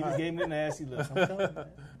 He just gave me a nasty look. I'm coming, man.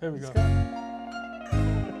 Here we go.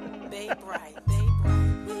 Bay Bright.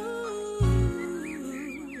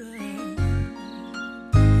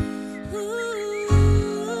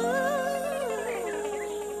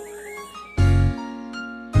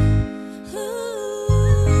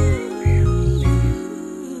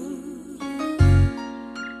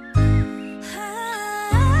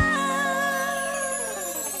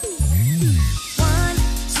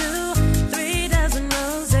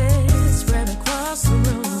 Across the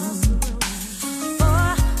room,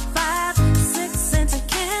 4, 5, 6 scented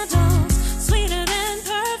candles.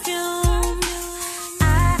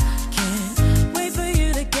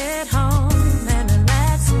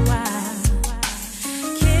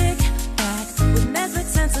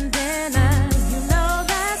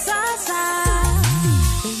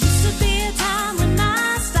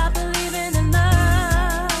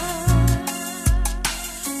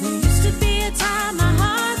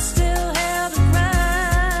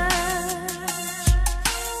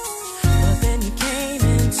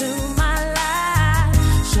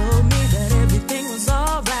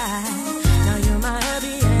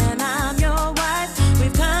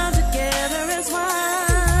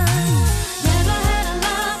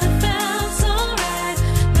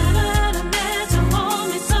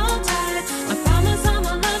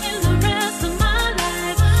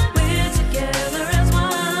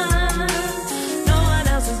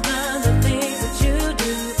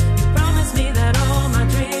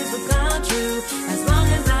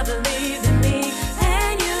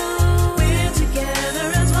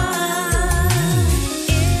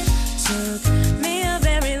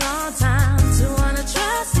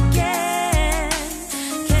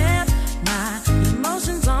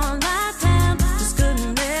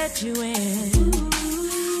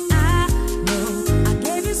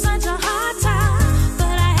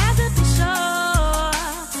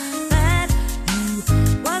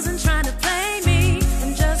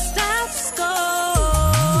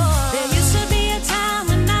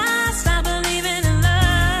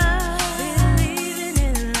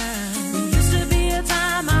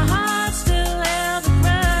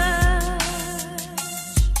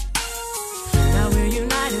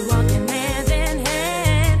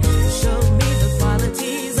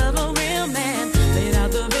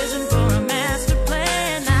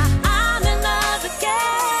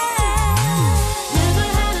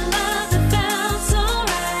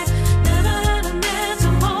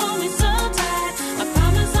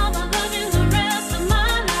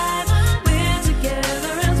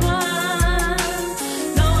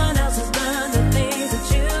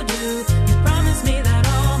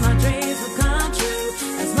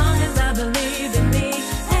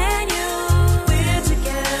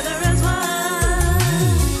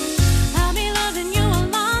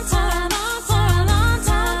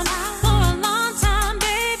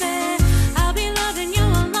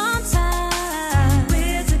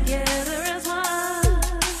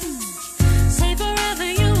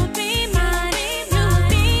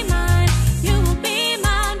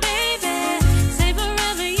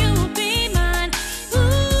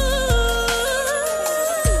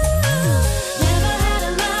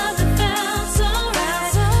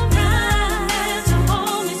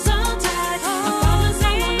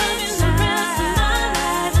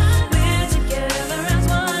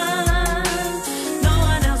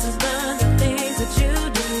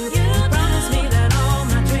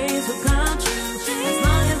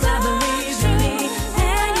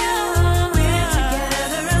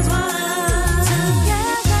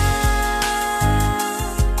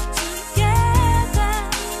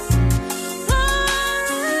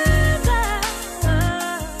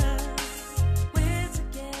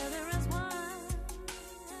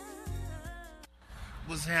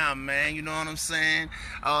 was him, man. You know what I'm saying?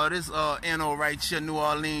 This NO right here, New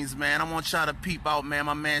Orleans, man. I want y'all to peep out, man.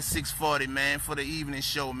 My man 640, man, for the evening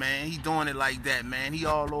show, man. He doing it like that, man. He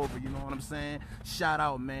all over, you know what I'm saying? Shout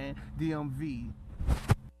out, man. DMV.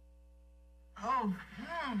 Oh,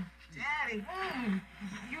 Daddy,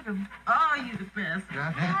 you the best.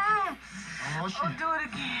 Oh, shit. Oh, do it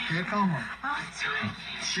again. Here come her. Oh, do it again.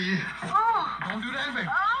 Shit. Oh. Don't do that, baby.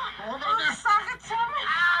 Suck it to me.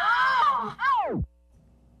 Oh.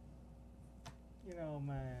 You know,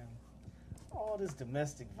 man, all this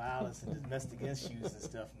domestic violence and domestic issues and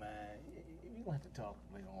stuff, man, we gonna have to talk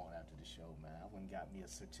later on after the show, man. I went and got me a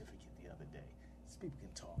certificate the other day. So people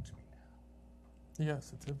can talk to me now. You got a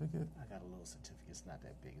certificate? I got a little certificate. It's not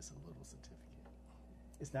that big. It's a little certificate.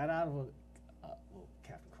 It's not out of a... well,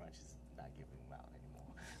 Captain Crunch is not giving them out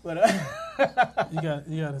anymore. But you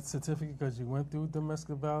got a certificate because you went through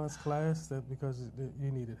domestic violence class, that because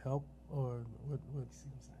you needed help, or what? See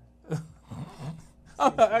what I'm saying?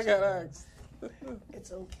 I got asked.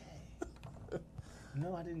 It's okay.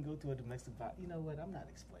 No, I didn't go through a domestic violence. You know what? I'm not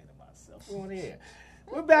explaining myself. We're on air.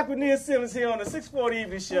 We're back with Nia Simmons here on the 640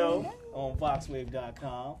 Evening Show on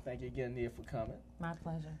VoxWav.com. Thank you again, Nia, for coming. My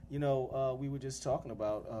pleasure. You know, we were just talking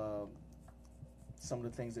about some of the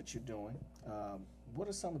things that you're doing. What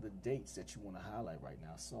are some of the dates that you want to highlight right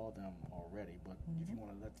now? I saw them already, but if you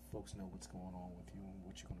want to let the folks know what's going on with you and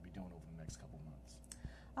what you're going to be doing over the next couple months.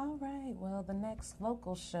 All right. Well, the next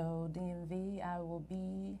local show, DMV, I will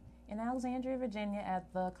be in Alexandria, Virginia at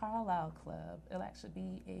the Carlisle Club. It'll actually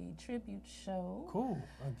be a tribute show. Cool.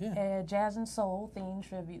 Again. A jazz and soul themed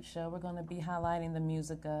tribute show. We're going to be highlighting the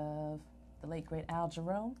music of the late, great Al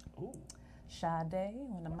Jarreau. Ooh. Sade,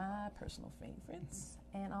 one of my personal favorites,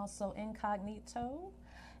 and also Incognito.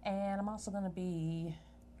 And I'm also going to be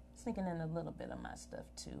sneaking in a little bit of my stuff,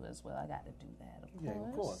 too, as well. I got to do that, of course. Yeah,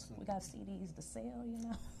 of course. We got CDs to sell, you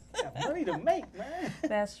know. Yeah, money to make, man.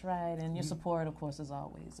 That's right, and your support, of course, is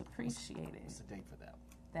always appreciated. What's the date for that?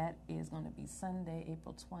 That is going to be Sunday,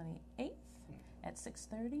 April 28th at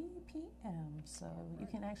 6:30 p.m. So you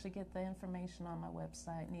can actually get the information on my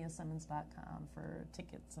website, niasimmons.com, for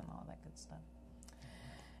tickets and all that good stuff.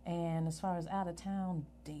 And as far as out-of-town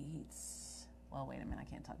dates, well, wait a minute, I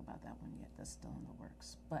can't talk about that one yet. That's still in the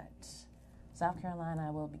works. But South Carolina,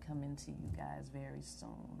 I will be coming to you guys very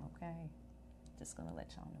soon, okay? Just going to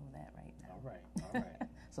let y'all know that right now. All right.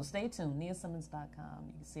 So stay tuned, niasimmons.com.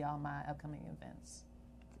 You can see all my upcoming events.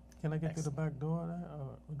 Can I get through the back door there,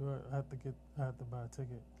 or do I have to buy a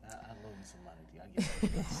ticket? I loan you some money. Yeah,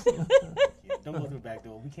 don't go through the back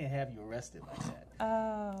door. We can't have you arrested like that.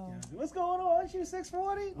 Oh. What's going on? You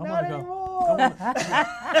 640? Not anymore.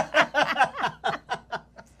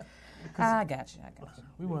 I got you.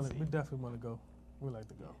 We definitely want to go. We like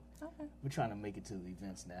to go. Okay. We're trying to make it to the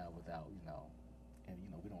events now without, and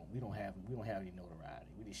we don't have any notoriety.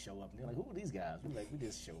 We just show up and they're like, who are these guys? We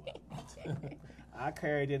just show up. I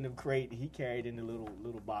carried in the crate, he carried in the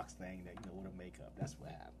little box thing that with a makeup. That's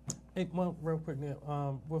what happened. Hey, one real quick,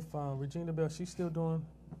 Neil. With Regina Bell, she's still doing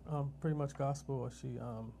pretty much gospel, or she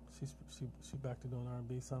back to doing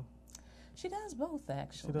R&B some? She does both,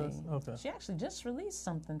 actually. She does? Okay. She actually just released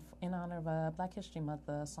something in honor of Black History Month,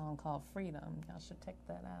 a song called Freedom. Y'all should check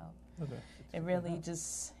that out. Okay. It really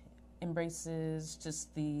just embraces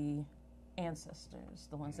just the ancestors,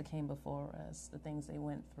 the ones that came before us, the things they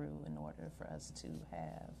went through in order for us to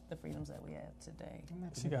have the freedoms that we have today.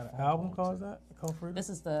 She got an album called Freedom? This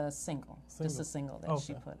is the single. This is a single that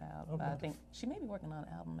she put out. Okay. I think she may be working on an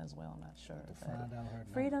album as well, I'm not sure. To find out her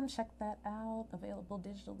Freedom, check that out. Available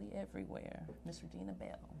digitally everywhere. Miss Regina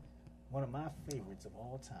Bell. One of my favorites of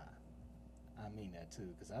all time. I mean that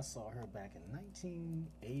too, because I saw her back in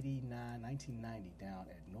 1989, 1990 down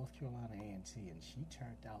at North Carolina A&T, and she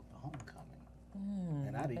turned out the homecoming.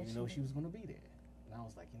 And I didn't even know she was going to be there. And I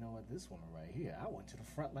was like, you know what, this woman right here, I went to the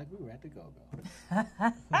front like we were at the go-go.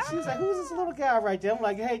 She was like, who's this little guy right there? I'm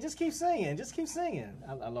like, hey, just keep singing, just keep singing.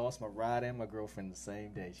 I lost my ride and my girlfriend the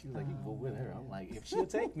same day. She was like, you can go with her. I'm like, if she'll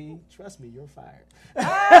take me, trust me, you're fired.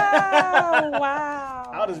 Oh, wow.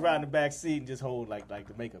 I'll just ride in the back seat and just hold like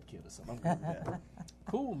the makeup kit or something. I'm good with that.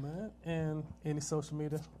 Cool, man. And any social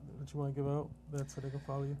media that you want to give out so they can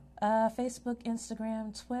follow you? Facebook,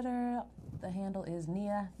 Instagram, Twitter. The handle is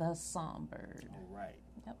Nia the Songbird. All right.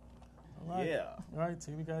 Yep. All right. Yeah. All right,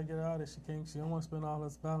 T, we got to get her out of there. She don't want to spend all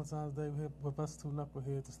this Valentine's Day with us two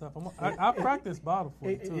knuckleheads and stuff. I practiced bottle for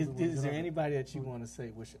you, too. Is there anybody that you want to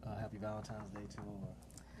say Happy Valentine's Day to?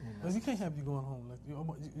 Well, you can't have you going home. Like,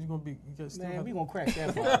 you're going to be... Man, we going to crack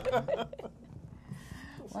that part.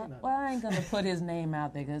 Well, I ain't gonna put his name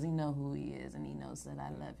out there because he know who he is and he knows that I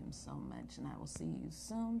love him so much. And I will see you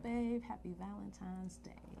soon, babe. Happy Valentine's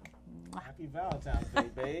Day. Happy Valentine's Day,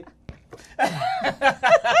 babe.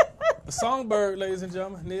 The Songbird, ladies and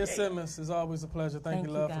gentlemen, Nia Simmons. It's always a pleasure. Thank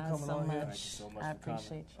you, love, for coming on here. Thank you so much. I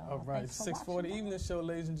appreciate y'all. All right, 640 Evening Show,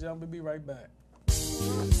 ladies and gentlemen. We'll be right back.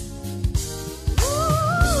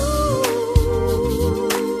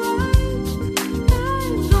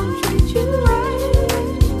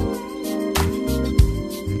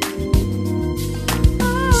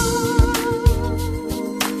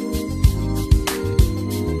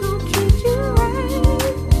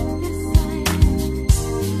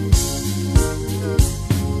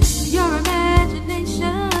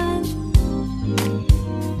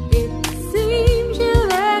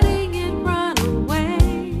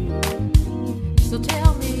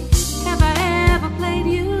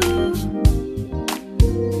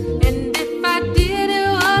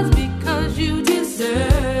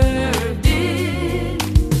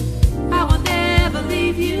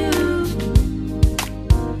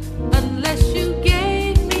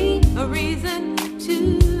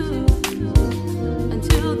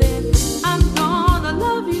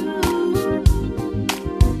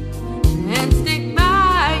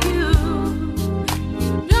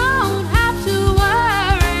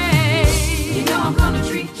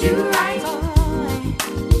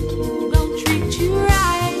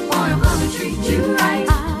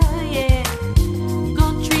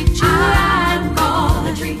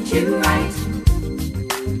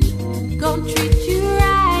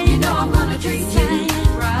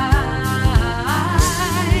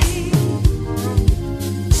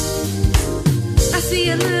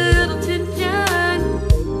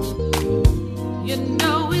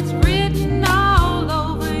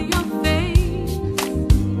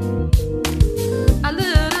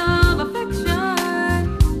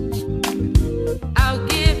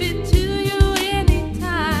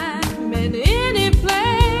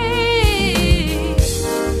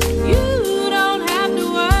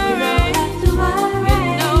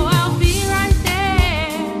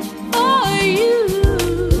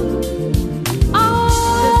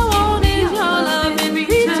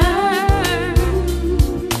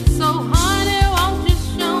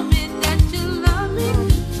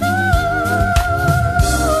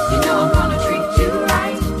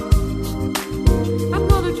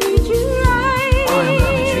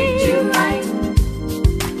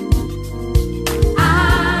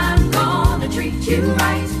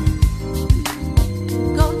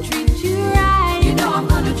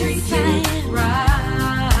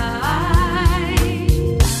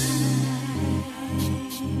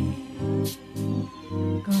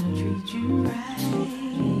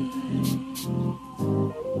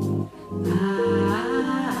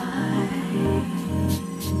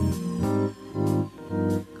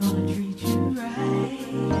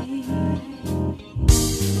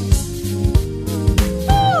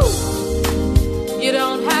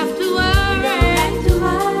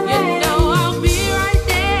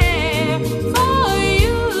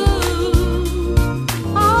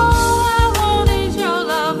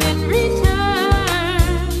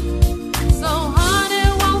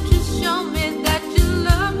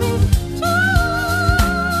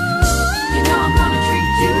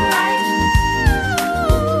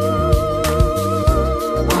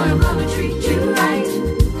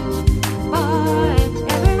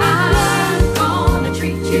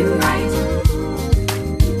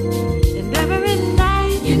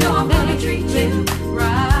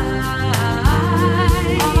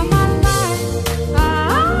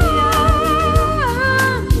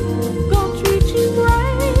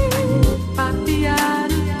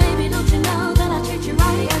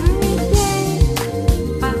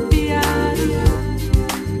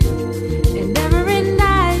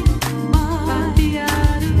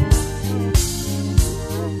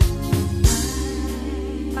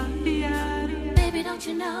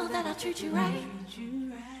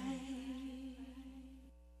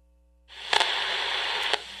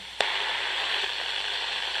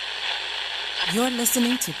 You're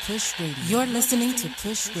listening to Push Radio. You're listening to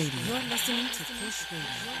Push Radio. You're listening to Push Radio.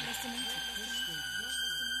 You're listening to Push Radio.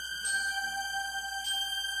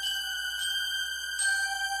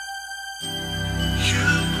 You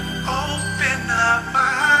open up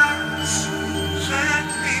my eyes, let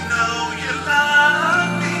me know you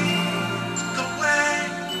love me the way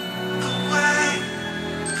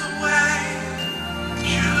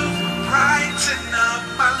you brighten up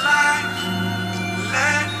my life.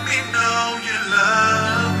 Let me know you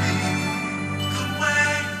love me the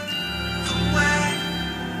way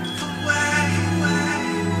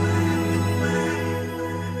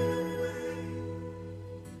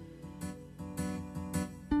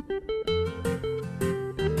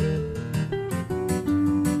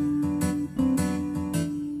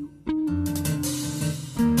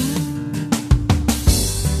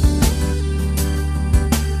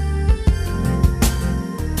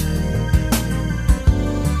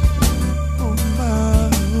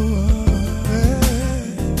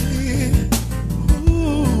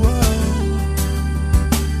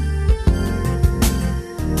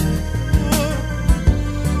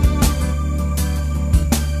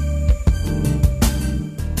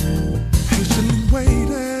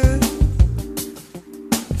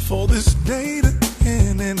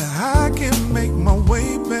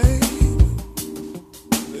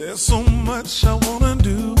much I wanna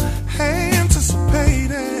do,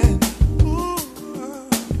 anticipating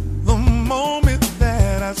the moment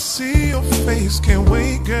that I see your face. Can't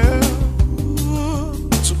wait, girl,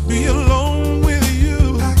 to be alone with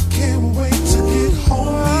you. I can't wait to get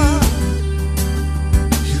home to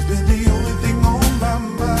you. You've been the only thing on my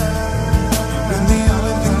mind. You've been the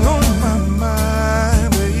only thing on my mind,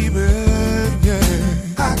 baby.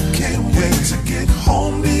 Yeah, I can't wait to get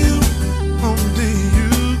home to you. Home to you,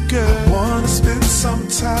 girl. I wanna spend some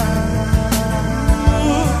time.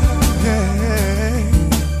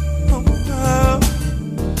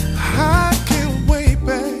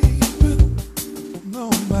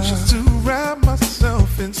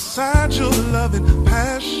 Inside your loving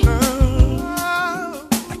passion, I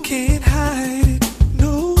can't hide it,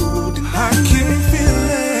 no, I can feel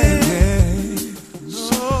it.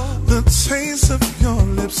 The taste of your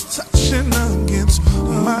lips touching against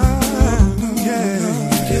mine,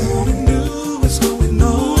 yeah. If you wanna know what's going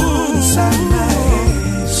on inside my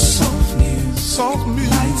head, soft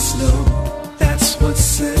music, light slow, that's what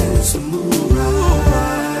sets the mood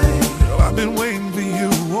right. Girl, I've been waiting for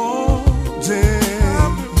you all day.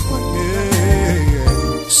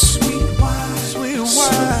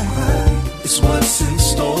 It's what's in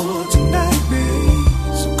store tonight, babe.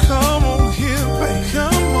 So come on here, babe.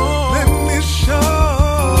 Come on, let me show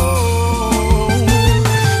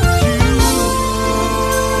you.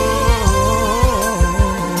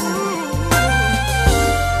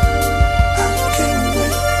 I can't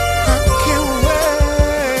wait. I can't wait. I can't wait.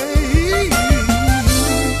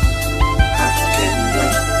 I can't wait.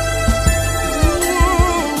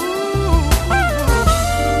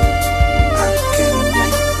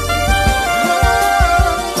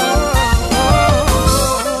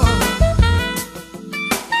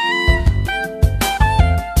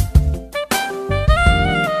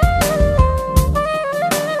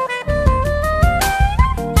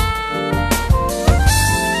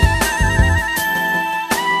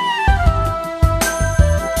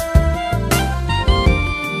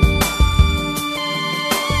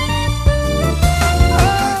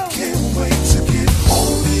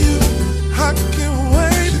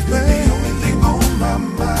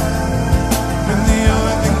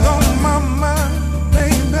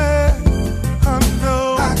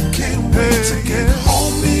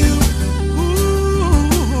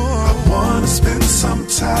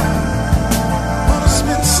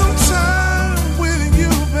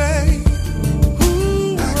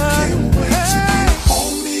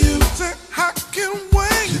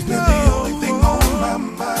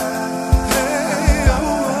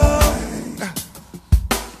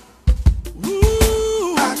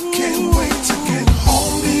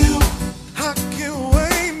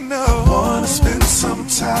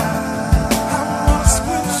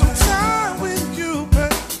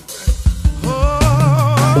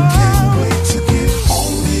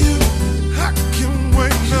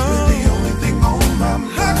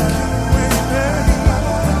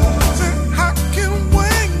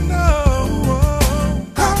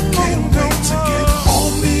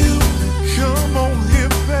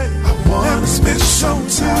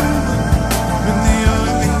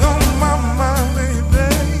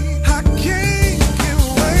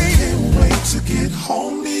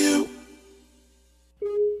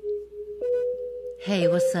 Hey,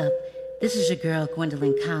 what's up? This is your girl,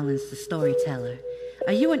 Gwendolyn Collins, the storyteller.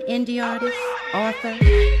 Are you an indie artist, author,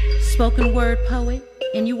 spoken word poet,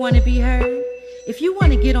 and you want to be heard? If you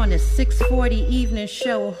want to get on the 640 evening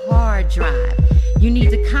show hard drive, you need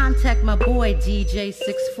to contact my boy DJ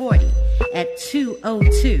 640 at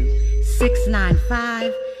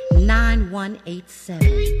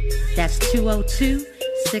 202-695-9187. That's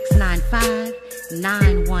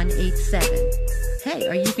 202-695-9187. Hey,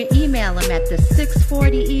 or you can email him at the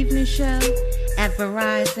 640 evening show at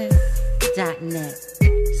verizon.net.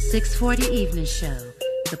 640 evening show,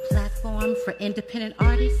 the platform for independent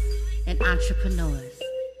artists and entrepreneurs.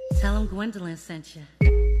 Tell him Gwendolyn sent you.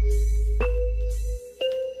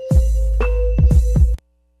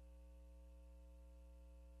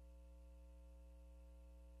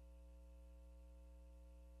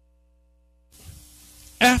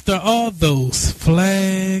 After all those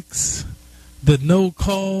flags, the no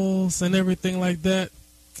calls and everything like that,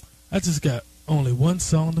 I just got only one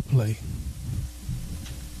song to play.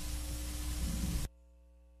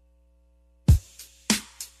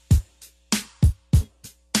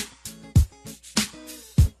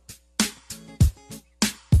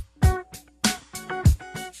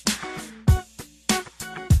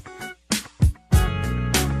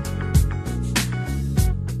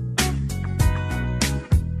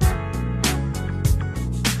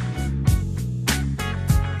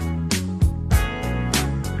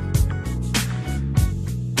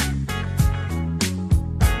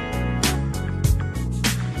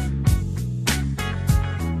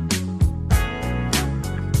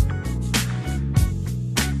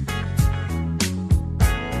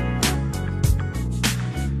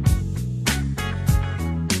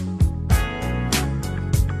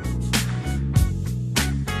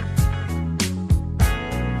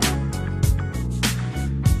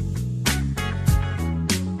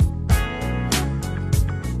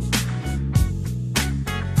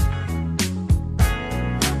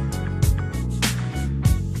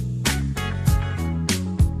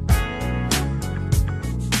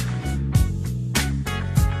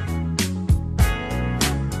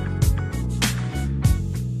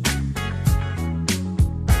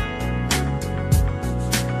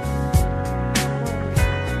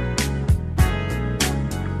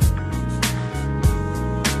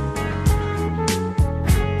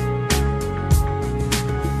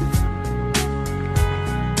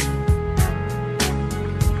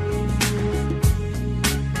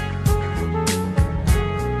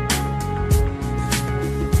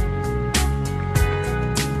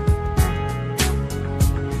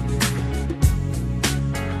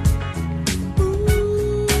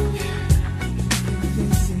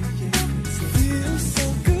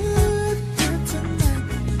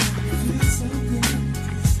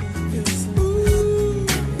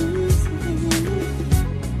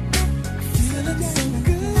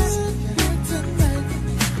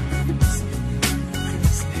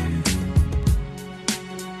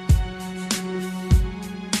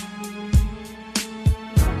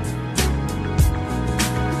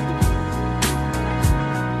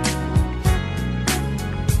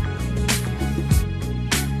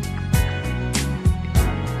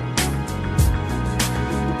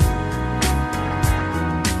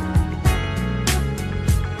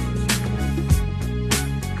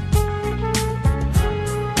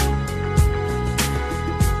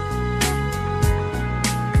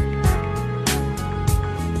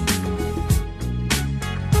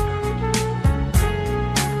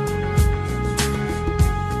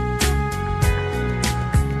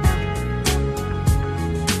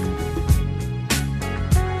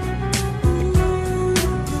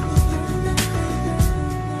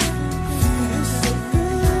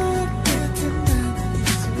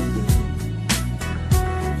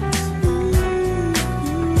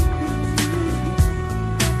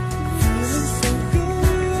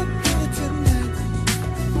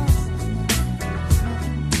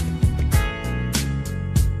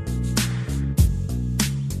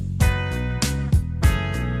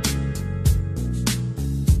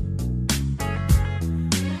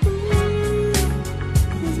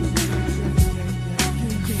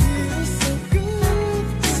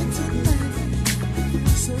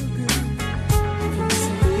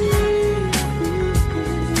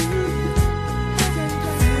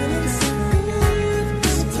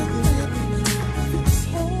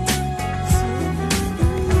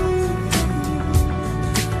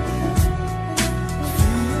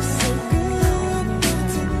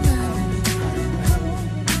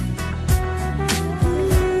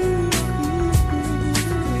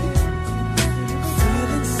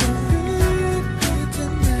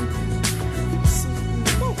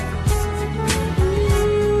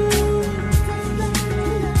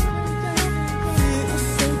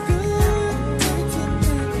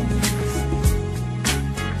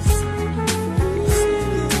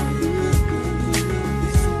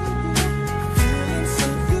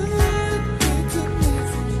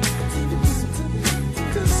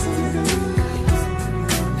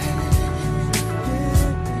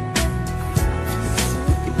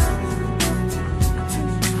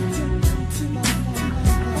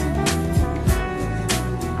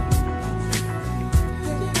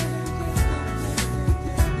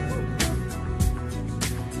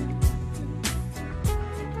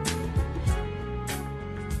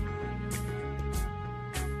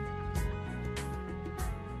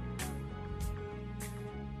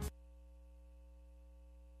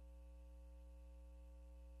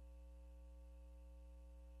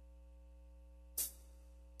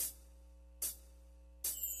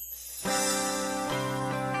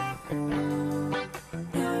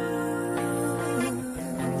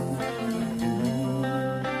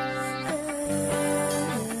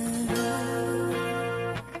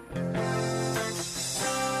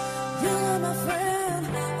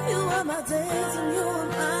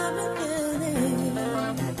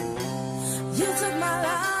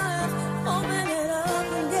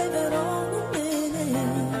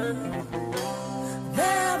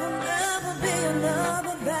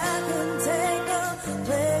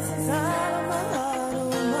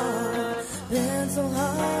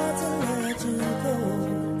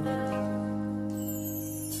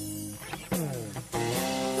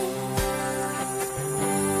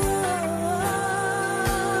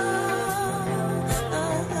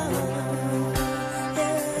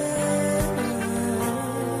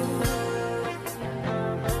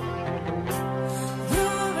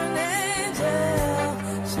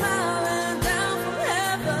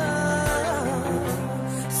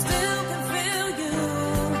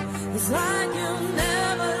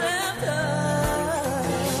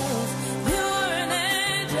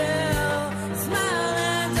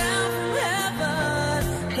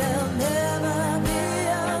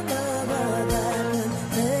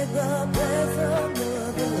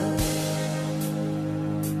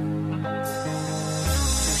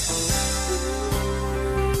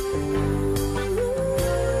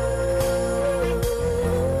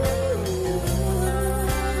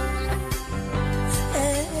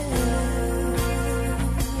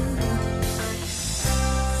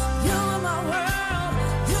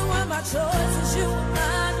 choices, you were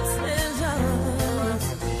my decisions.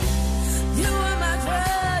 You were my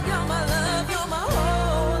drug, you're my love, you're my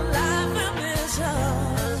whole life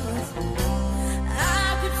ambitions. I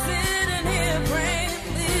keep sitting here praying,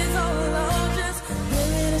 please, oh Lord, just give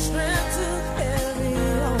me the strength to carry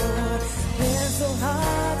on. It's so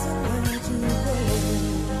hard to let you go.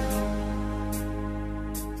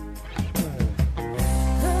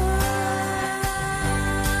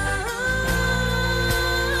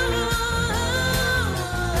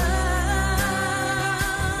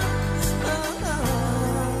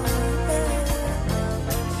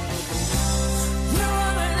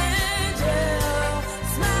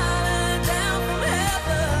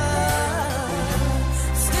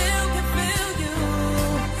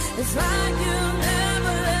 It's like you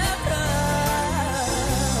never left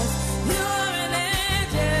us. You're an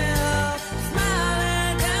angel,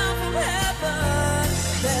 smiling down from heaven.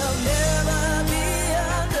 There'll never be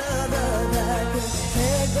another that can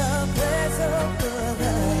take the place of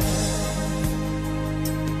brother.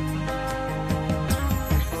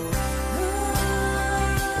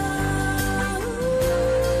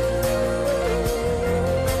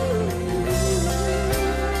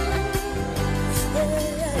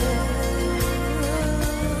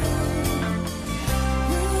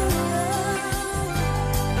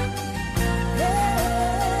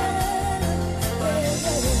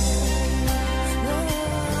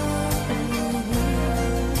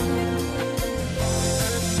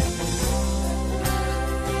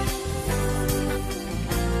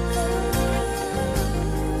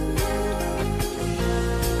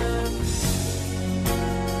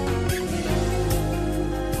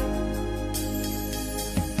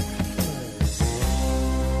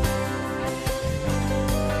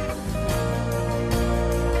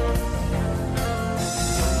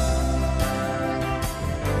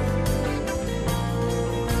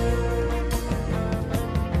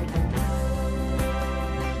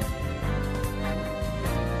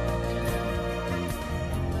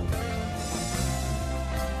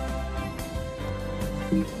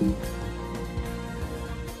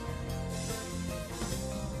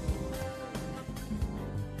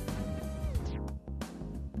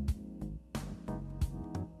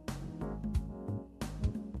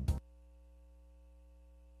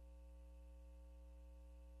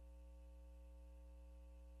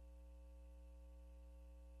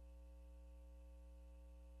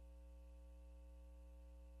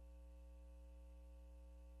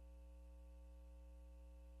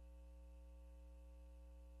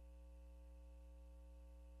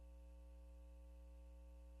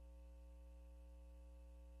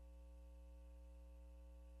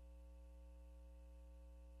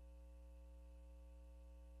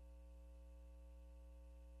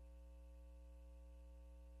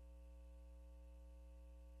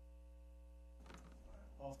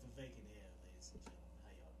 Off the vacant air, ladies and gentlemen.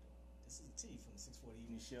 How y'all doing? This is T from the 640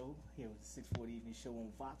 Evening Show, here with the 640 Evening Show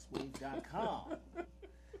on VoxWav.com.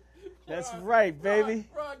 That's right, baby.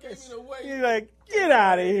 Ron gave me the way. You're like, get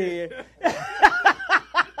out of here.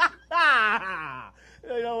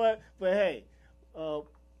 You know what? But hey,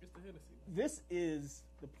 this is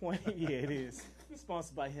the point. Yeah, it is.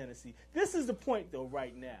 Sponsored by Hennessy. This is the point, though,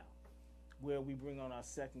 right now, where we bring on our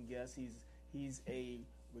second guest. He's a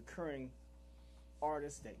recurring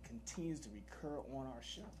artist that continues to recur on our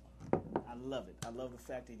show. I love it. I love the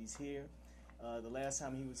fact that he's here. The last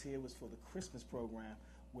time he was here was for the Christmas program,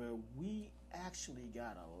 where we actually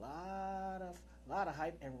got a lot of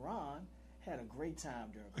hype, and Ron had a great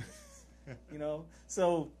time during Christmas. You know,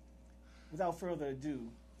 so without further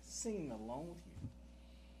ado, singing along with you,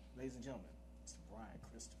 ladies and gentlemen, Mr. Brian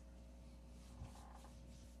Christopher.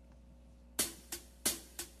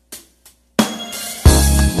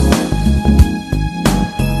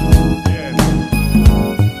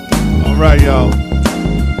 All right, y'all.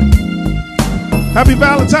 Happy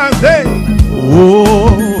Valentine's Day.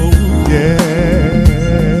 Oh, yeah.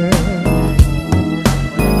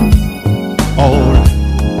 All right.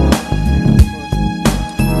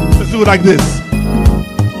 Let's do it like this.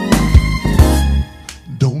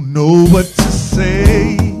 Don't know what to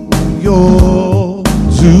say or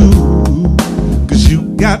do, 'cause you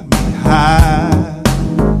got me high.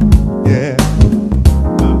 Yeah.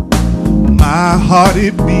 My heart,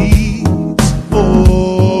 it beats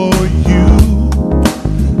for you.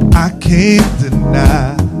 I can't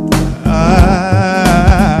deny,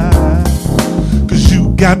 'cause you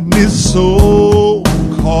got me so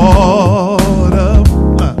caught up.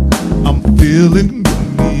 I'm feeling your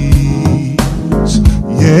needs.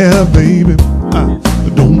 Yeah, baby, I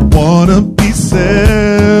don't wanna be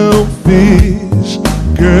selfish,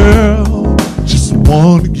 girl. Just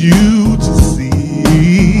want you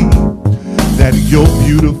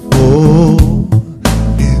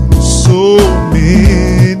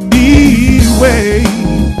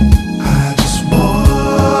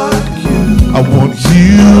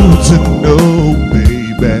you to know, baby.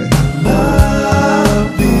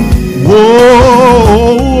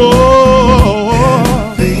 Whoa,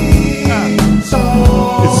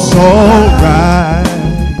 it's alright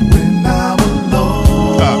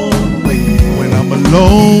when I'm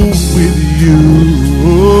alone with you.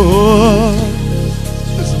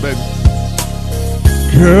 Listen, baby.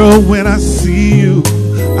 Girl, when I see you,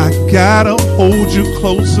 I gotta hold you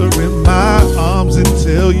closer in my arms and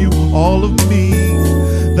tell you all of me,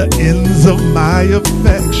 the ends of my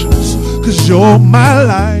affections. 'Cause you're my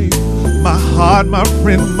life, my heart, my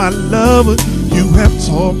friend, my lover. You have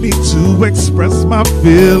taught me to express my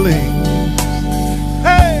feelings.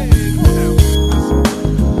 Hey!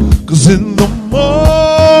 'Cause in the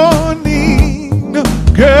morning,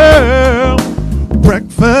 girl,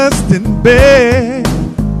 breakfast in bed,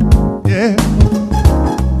 yeah,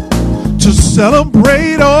 to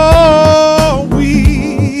celebrate all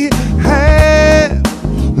we have,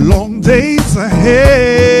 long days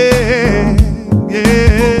ahead,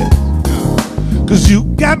 yeah. 'Cause you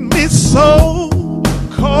got me so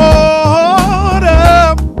caught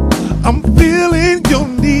up, I'm feeling your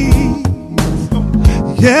needs.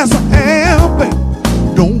 Yes, I am, babe.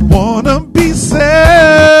 Don't wanna be selfish,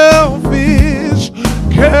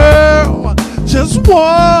 girl. Just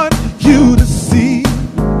want you to see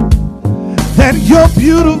that you're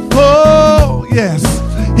beautiful, yes,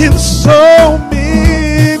 in so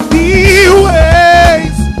many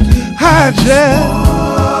ways.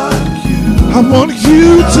 I want you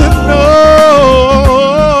to know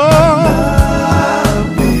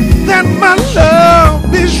that my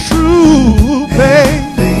love is true, babe.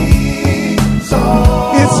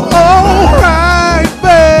 It's alright,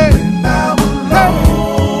 babe.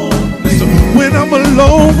 Listen, when I'm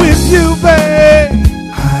alone with you, babe,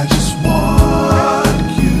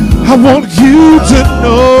 I want you to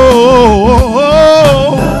know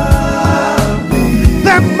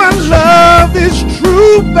that my love is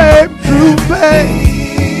true, babe, true, babe.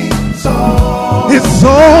 It's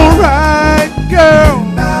alright, girl.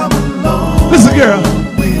 Listen, girl.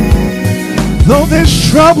 Though there's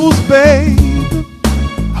troubles, babe,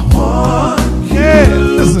 yeah,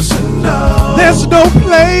 listen. There's no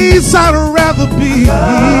place I'd rather be.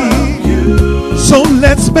 So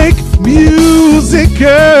let's make music,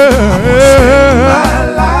 girl,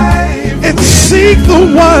 and seek the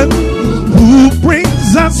one who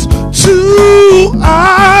brings us to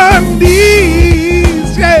our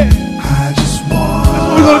knees. Yeah, that's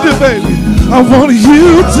what we're gonna do, baby. I want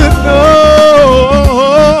you to know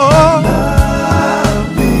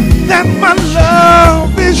that my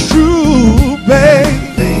love is true, babe.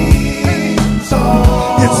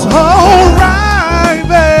 It's alright,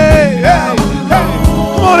 babe. Hey, hey,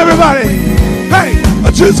 come on, everybody. Hey,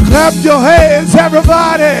 just clap your hands,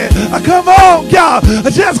 everybody. Come on, y'all.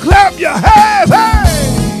 Just clap your hands. Hey.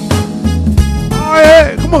 Oh,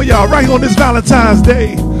 yeah. Come on, y'all. Right on this Valentine's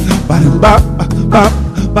Day.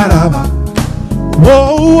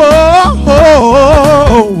 Whoa, whoa,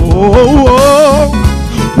 whoa, whoa, whoa.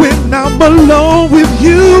 When I'm alone with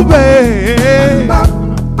you, babe,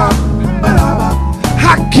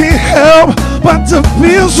 I can't help but to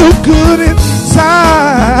feel so good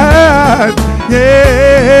inside.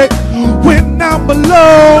 Yeah, when I'm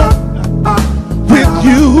alone with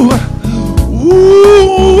you,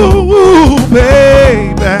 ooh,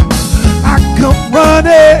 baby,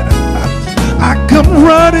 I come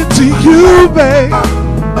running to you, babe.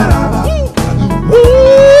 Ooh,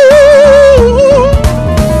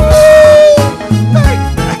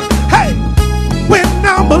 hey, when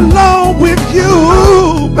I'm alone with you,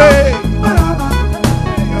 babe.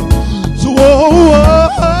 So,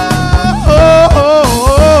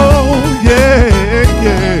 yeah.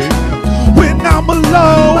 When I'm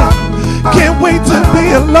alone, can't wait to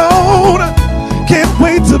be alone. Can't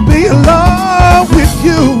wait to be alone with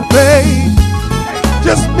you, babe.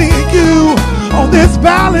 Just me and you on this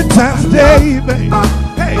Valentine's Day, babe.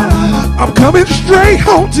 Hey, I'm coming straight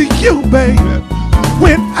home to you, baby.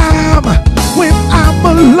 When I'm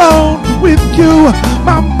alone with you,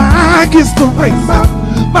 my mind gets to racing,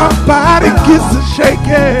 my body gets to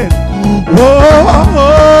shaking. Whoa,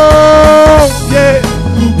 yeah.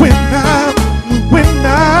 When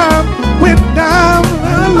I'm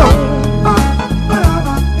alone.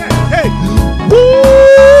 Hey,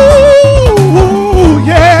 ooh,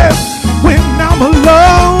 yes. When I'm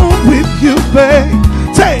alone with you, babe.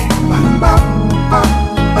 Take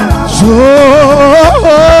so,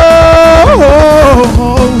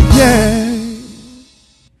 yeah.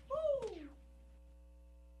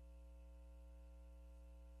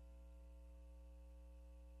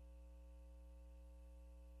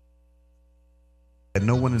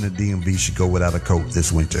 No one in the DMV should go without a coat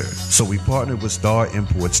this winter. So we partnered with Star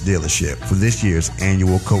Imports Dealership for this year's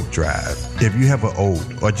annual coat drive. If you have an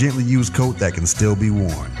old or gently used coat that can still be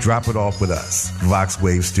worn, drop it off with us.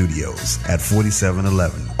 VoxWav Studios at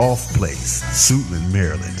 4711 Off Place, Suitland,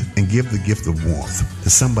 Maryland, and give the gift of warmth to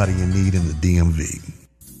somebody in need in the DMV.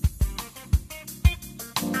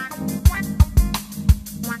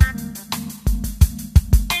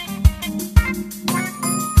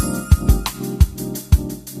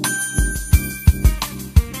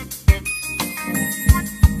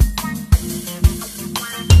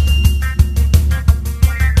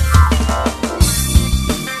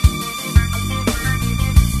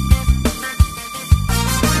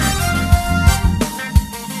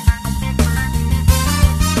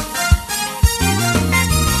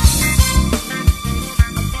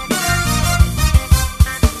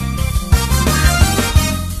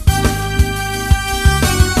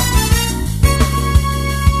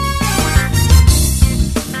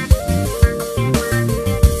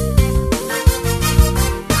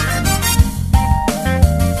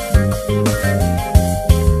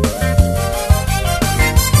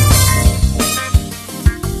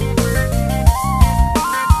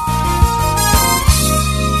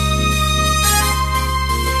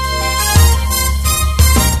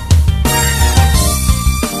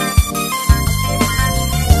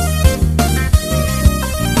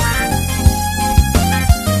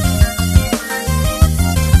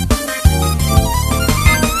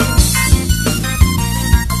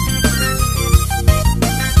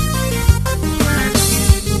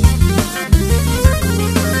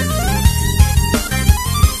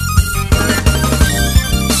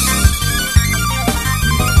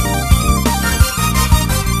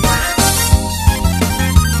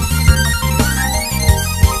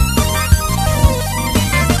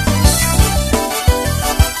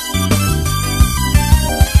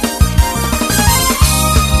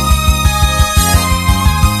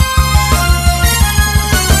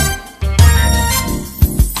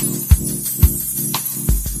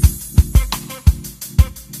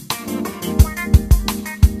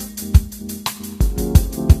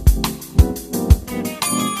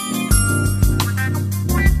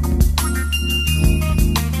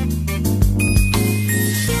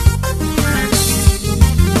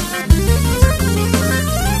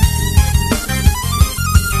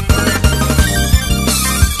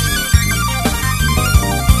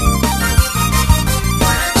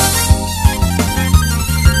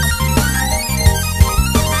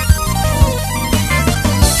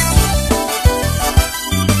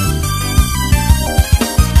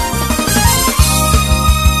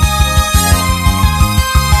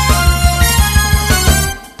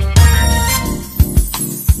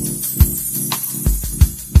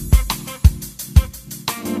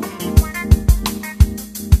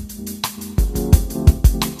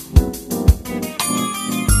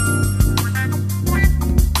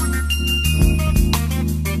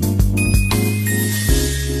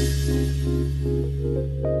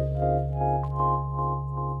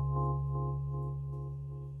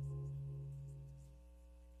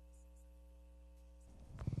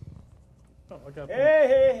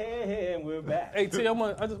 Hey, we're back. Hey, T, I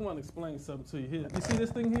just want to explain something to you here. You see this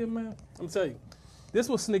thing here, man? I'm tell you, this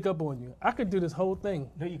will sneak up on you. I could do this whole thing.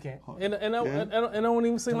 No, you can't. And I won't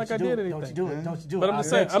even seem like I did anything. Don't you do it? Don't you do it? But I'm just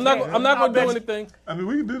saying, I'm not going to do anything. I mean,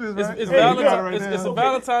 we can do this, right? It's a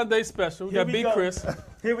Valentine's Day special. We got B. Chris.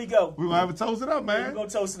 Here we go. We're going to have a toast it up, man. We're going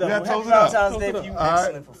to toast it up. We got to toast it up. Valentine's Day for you.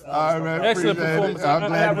 Excellent performance. All right, man. Excellent performance. I'm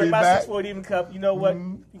glad to be back. 640 Even Cup. You know what?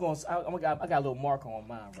 I got a little marker on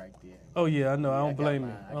mine right there. Oh, yeah, I know. I don't blame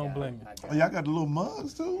you. I don't blame you. Oh, y'all got the little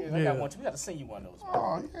mugs, too? Yeah, I got one, too. We got to send you one of those.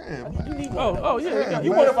 Oh, yeah, man. You need one. Oh, yeah.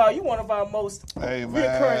 You one of our most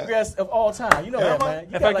recurring guests of all time. You know that, man.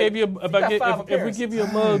 If we give you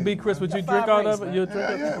a mug, B. Chris, would you drink out of it? You'll drink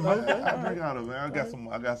out of it? Yeah, man. I drink out of it,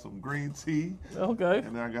 man. I got some green tea. Okay.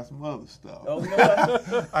 And then I got some other stuff. Oh, you know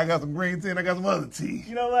what? I got some green tea and I got some other tea.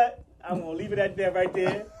 You know what? I'm going to leave it at that right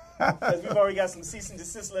there. Because we've already got some cease and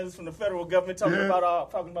desist letters from the federal government talking about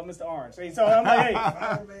Mr. Orange. So I'm like,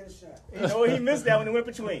 hey, you know, he missed that when he went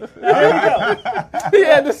between. Now, here we go. He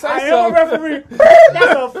had to say I am a referee. That's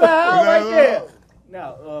a foul right there.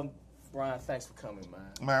 Now, Brian, thanks for coming, man.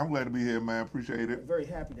 Man, I'm glad to be here, man. Appreciate it. Very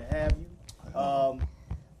happy to have you.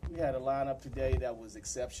 We had a lineup today that was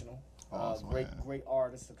exceptional. Awesome, great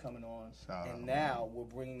artists are coming on. And now we're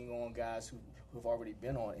bringing on guys who've already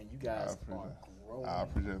been on, and you guys are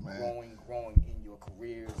growing in your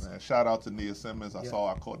careers. Man, shout out to Nia Simmons. I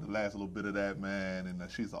caught the last little bit of that, man,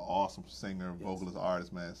 and she's an awesome singer, vocalist,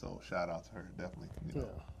 artist, man. So shout out to her, definitely. You know.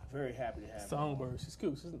 Very happy to have Songbird. She's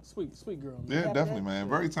cute. She's a sweet girl. Man. Yeah, definitely, man.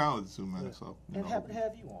 Very talented too, man. So, and happy to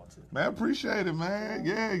have you on too. Man, appreciate it, man.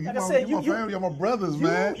 Yeah, you like my, I said, you my family, you're my brothers,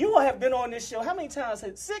 man. You have been on this show. How many times?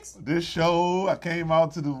 6? This show, I came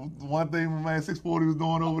out to the one thing my man 640 was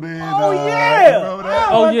doing over there. Oh, yeah. Remember that?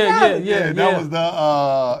 Oh, yeah. That was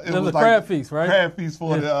the it was like crab feast, right? Crab feast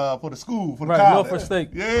for the school, for the right, college. Norfolk State.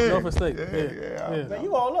 Yeah. Norfolk State. Yeah. Man,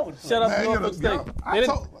 you all over the place. Shout out to Norfolk State.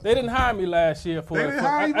 They didn't hire me last year for it.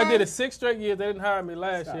 I did it 6 straight years. They didn't hire me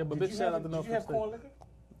last year, but big shout out to Norfolk State. Did you have corn liquor?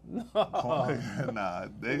 No. Nah.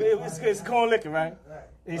 It's corn liquor, right?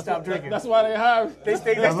 They stopped drinking. That's why they hired me. They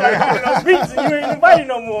started doing those beats and you ain't invited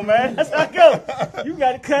no more, man. That's how it goes. You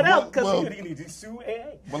got to cut out because you need to sue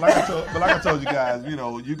AA. But like I told you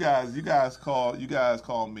guys, you guys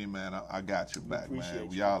call me, man. I got your back,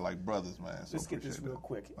 man. Y'all like brothers, man. So let's get this real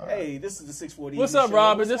quick. All Hey, this is the 640. What's up,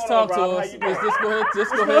 Robin? Just talk to us. Just go ahead.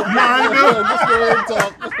 Just go ahead and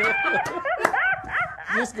talk.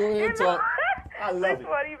 Just go ahead and talk. I love it.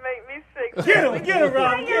 What you make me sick. Get him,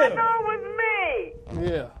 Robin. Get him. Know it was me.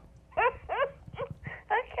 Yeah.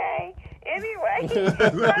 Okay. Anyway,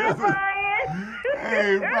 bye, Brian.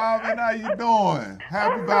 Hey, Robin, how you doing?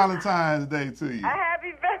 Happy Valentine's Day to you.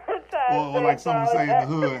 Happy Valentine's Day. Or like someone say in the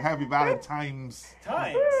hood, Happy Valentine's.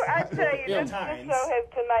 I tell you, this show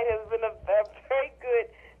tonight has been a very good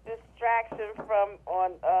distraction from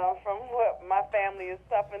what my family is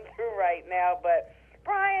suffering through right now. But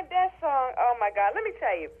Brian, that song, oh my God, let me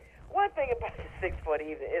tell you. One thing about the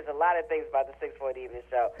 640 Evening is a lot of things about the 640 Evening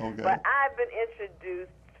Show. Okay. But I've been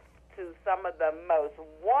introduced to some of the most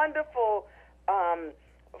wonderful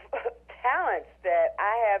talents that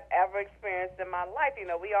I have ever experienced in my life. You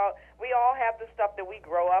know, we all have the stuff that we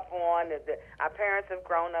grow up on, that our parents have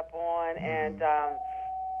grown up on, and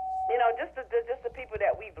you know, just the people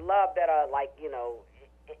that we've loved that are like, you know,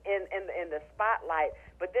 in the spotlight.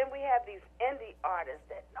 But then we have these indie artists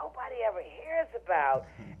that nobody ever hears about,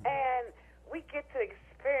 and we get to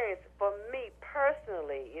experience, for me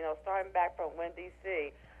personally, you know, starting back from Winn,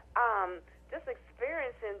 D.C., just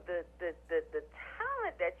experiencing the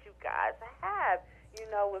talent that you guys have. You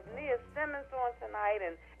know, with Nia Simmons on tonight,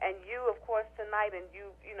 and you, of course, tonight, and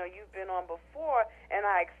you've been on before, and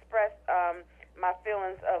I expressed my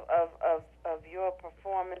feelings of your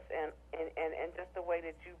performance and just the way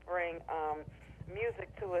that you bring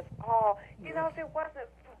music to us all. You know, if it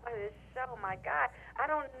wasn't for this show, my God, I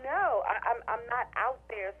don't know. I'm not out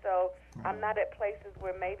there, so I'm not at places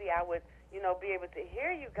where maybe I would, you know, be able to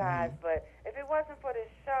hear you guys. But if it wasn't for this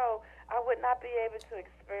show, I would not be able to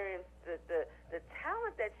experience the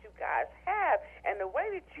talent that you guys have, and the way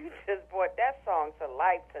that you just brought that song to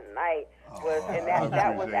life tonight was, and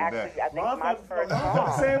that was actually, I think, my first song. I felt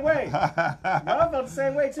the same way. I felt the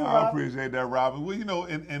same way too, Rob. I appreciate that, Robin. Well, you know,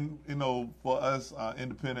 and you know, for us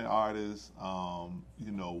independent artists,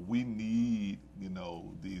 you know, we need, you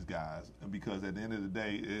know, these guys, and because at the end of the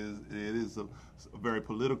day, it is a very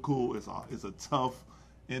political. It's a tough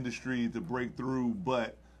industry to break through,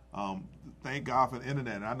 but thank God for the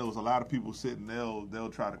internet. And I know there's a lot of people sitting, they'll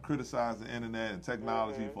try to criticize the internet and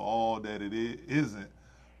technology for all that it isn't.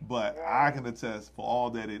 But I can attest for all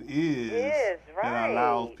that it is, that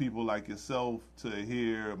allows people like yourself to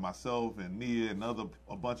hear myself and Nia and a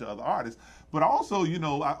bunch of other artists. But also, you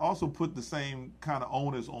know, I also put the same kind of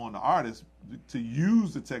onus on the artists to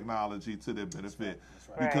use the technology to their benefit.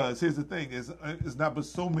 Because here's the thing, it's not but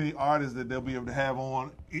so many artists that they'll be able to have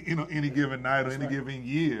on, you know, any given night or any given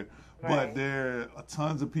year. But there are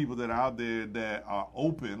tons of people that are out there that are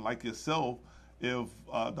open, like yourself. If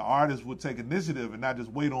the artist would take initiative and not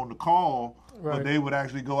just wait on the call, but they would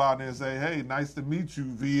actually go out there and say, "Hey, nice to meet you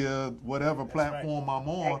via whatever platform I'm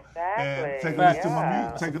on, and take a listen to my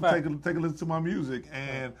music. Take a listen to my music."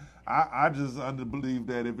 And I just believe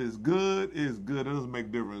that if it's good, it's good. It doesn't make a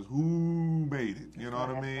difference who made it. You know what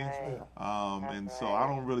I mean? And so I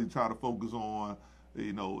don't really try to focus on,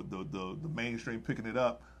 you know, the mainstream picking it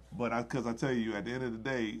up. But because I tell you, at the end of the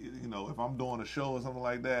day, you know, if I'm doing a show or something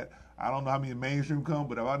like that, I don't know how many mainstream come,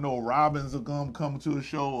 but if I know Robbins will come to a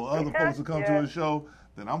show or other folks will come to a show,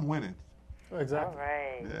 then I'm winning. Exactly. All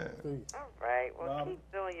right. Yeah. All right. Well, keep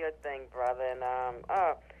doing your thing, brother. And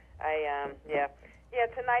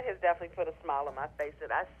tonight has definitely put a smile on my face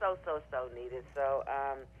that I so needed. So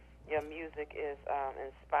your music is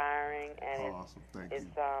inspiring, and it's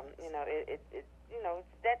you know, it's you know,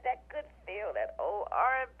 that good feel, that old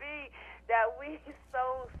R&B that we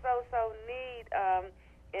so need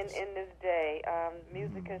in this day.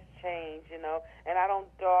 Music has changed, you know, and I don't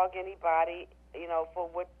dog anybody, you know, for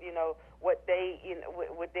what, you know, what they, you know,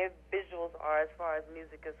 what their visuals are as far as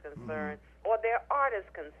music is concerned. or their art is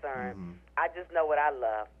concerned. I just know what I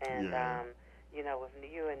love. And, you know, with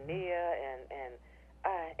you and Nia, and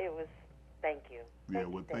it was, thank you.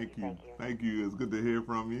 Thank you. It's good to hear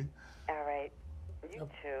from you. All right. You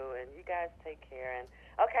too, and you guys take care. And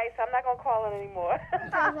okay, so I'm not gonna call in anymore.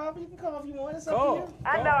 Okay, Robert, you can call if you want. It's up to you.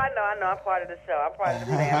 I know. I'm part of the show. I'm part of the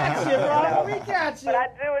family. Shit, Robert, we got you. But I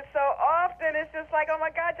do it so often. It's just like, oh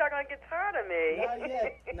my God, y'all gonna get tired of me.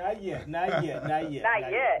 Not yet. Not ever. Not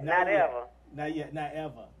yet. Not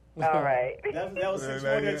ever. All right. That was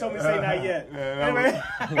 640 that told me to say not yet. Anyway.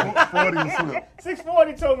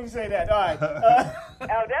 640 told me to say that. All right.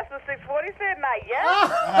 Oh, that's what 640 said, not yet?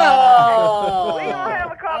 Oh. We gonna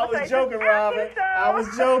have a conversation. I was joking, Robin. I was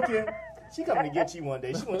joking. She coming to get you one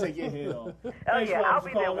day. She gonna take your head off. Oh yeah, I'll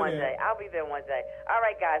be there one day. All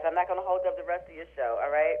right, guys, I'm not gonna hold up the rest of your show.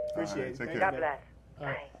 All right. Appreciate it. God bless.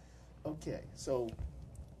 Bye. Okay, so.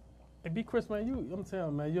 Hey, B. Chris, man, I'm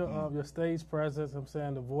telling you, man, your stage presence, I'm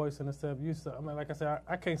saying the voice and the stuff. I mean, like I said,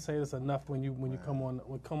 I can't say this enough when you come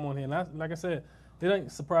on here. And like I said, it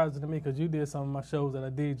ain't surprising to me because you did some of my shows that I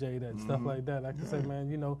DJ'd and stuff like that. Like I say, man,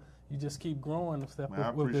 you know, you just keep growing and stuff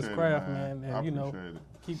with this craft, man. And you know,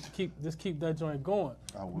 keep that joint going.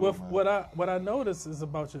 With what I notice is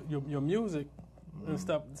about your music and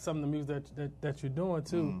stuff. Some of the music that you're doing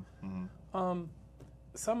too.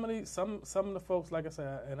 Some of the folks, like I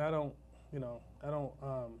said, and I don't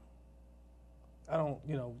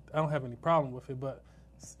have any problem with it, but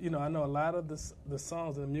you know, I know a lot of the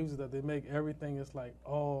songs and the music that they make, everything is like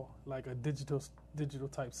all like a digital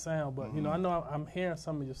type sound. But you know, I know I'm hearing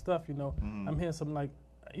some of your stuff. You know, I'm hearing some like,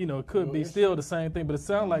 you know, it could be still the same thing, but it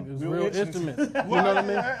sounds like it's real instruments. You know what I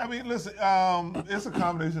mean? I mean, listen, it's a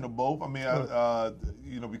combination of both. I mean,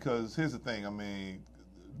 you know, because here's the thing. I mean,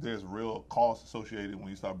 there's real cost associated when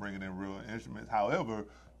you start bringing in real instruments. However,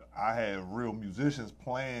 I have real musicians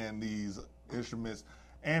playing these instruments.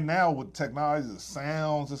 And now with technology, the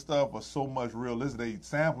sounds and stuff are so much realistic. They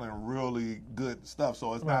sampling really good stuff.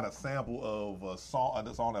 So it's not a sample of a song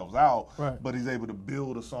that was out, but he's able to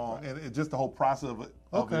build a song. And it just the whole process of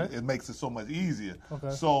it makes it so much easier.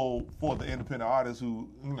 So for the independent artists who,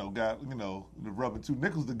 you know, got, you know, rubbing two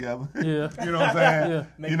nickels together, you know what I'm saying?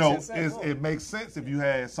 You know, it makes sense if you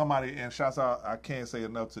had somebody, and shouts out, I can't say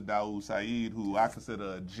enough to Daoud Saeed, who I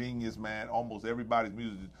consider a genius, man. Almost everybody's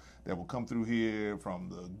music that will come through here, from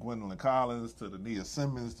the Gwendolyn Collins to the Nia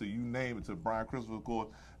Simmons to you name it, to Brian Christopher, of course.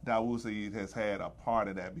 Daoud Saeed has had a part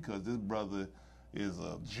of that because this brother is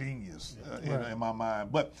a genius in my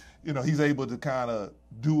mind. But, you know, he's able to kind of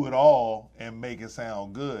do it all and make it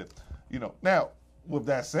sound good. You know, now, with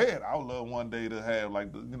that said, I would love one day to have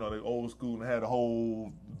like the old school and have the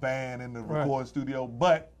whole band in the recording studio,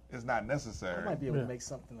 but it's not necessary. I might be able to make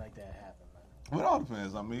something like that happen. Well, it all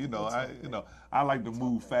depends. I mean, you know, I like to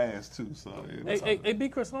move fast too. So, hey, B.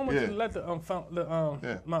 Chris, I want you to let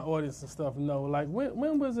my audience and stuff know. Like,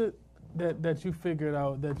 when was it that you figured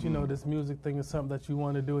out that you know this music thing is something that you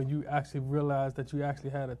want to do, and you actually realized that you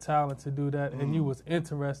actually had a talent to do that, and you was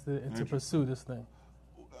interested and to pursue this thing?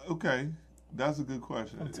 Okay. That's a good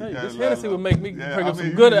question. I'm telling you, this Hennessy would make me bring up some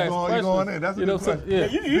good ass questions. Going in. That's a good question.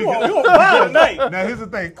 You on fire tonight. Now here's the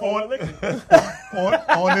thing.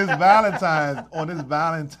 On this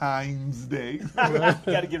Valentine's Day, you got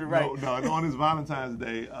to get it right. No, on this Valentine's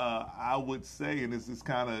Day, I would say, and this is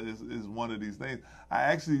kind of is one of these things. I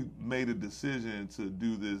actually made a decision to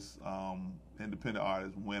do this independent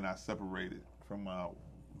artist when I separated from my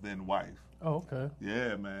then wife. Oh, okay.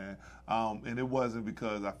 Yeah, man. And it wasn't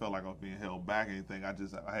because I felt like I was being held back or anything. I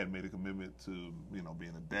had made a commitment to, you know,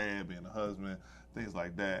 being a dad, being a husband, things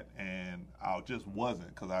like that. And I just wasn't,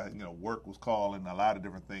 because work was calling, a lot of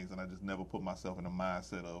different things, and I just never put myself in the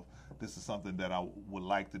mindset of this is something that I would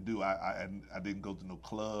like to do. I didn't go to no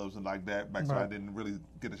clubs and like that back, so I didn't really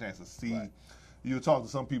get a chance to see. You would talk to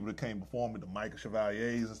some people that came before me, the Michael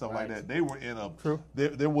Chevaliers and stuff like that. They were in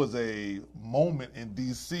there was a moment in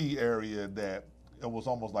D.C. area that it was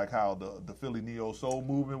almost like how the Philly Neo Soul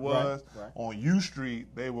movement was. On U Street,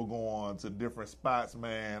 they were going to different spots,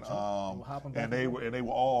 man. And they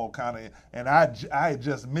were all kind of, and I had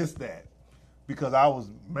just missed that because I was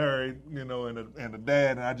married, you know, and a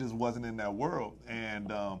dad, and I just wasn't in that world.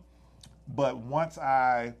 And but once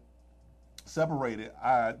I separated,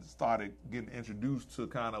 I started getting introduced to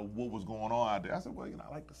kind of what was going on out there. I said, well, you know,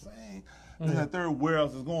 I like to sing. And that third, where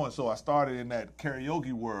else is going? So I started in that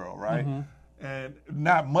karaoke world, right? And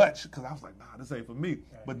not much, because I was like, nah, this ain't for me.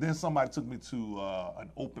 But then somebody took me to an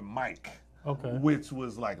open mic, which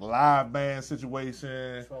was like live band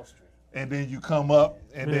situation. 12th Street. and then you come up,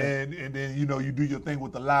 and then you know you do your thing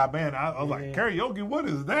with the live band. I was like, karaoke, what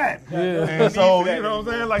is that? And so you know what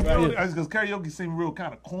I'm saying, like because karaoke seemed real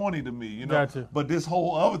kind of corny to me, you know. Gotcha. But this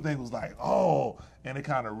whole other thing was like, oh, and it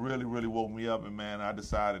kind of really woke me up, and man, I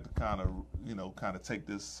decided to kind of take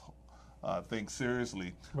this thing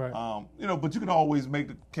seriously. Right. You know, but you can always make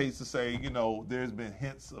the case to say, you know, there's been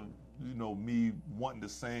hints of, you know, me wanting to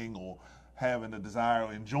sing or having a desire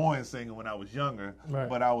or enjoying singing when I was younger,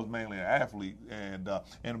 but I was mainly an athlete, and a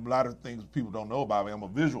lot of things people don't know about me. I'm a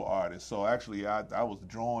visual artist, so actually I was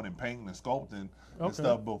drawing and painting and sculpting and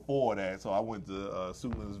stuff before that. So I went to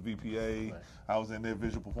Suitland's VPA. I was in their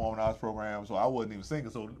visual performing arts program, so I wasn't even singing.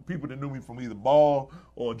 So people that knew me from either ball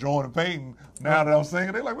or drawing and painting, now that I'm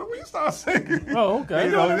singing, they're like, "When you start singing?" Oh, okay.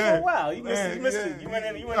 You doing it for a while. You missed it. You went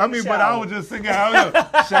in I mean, but I was just singing out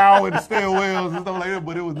shower in the stairwells and stuff like that.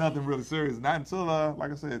 But it was nothing really serious. Not until,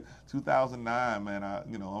 like I said, 2009, man. I,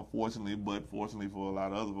 you know, unfortunately, but fortunately for a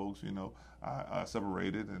lot of other folks, you know, I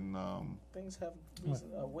separated and things have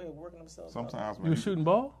a way of working themselves. Sometimes, man. You shooting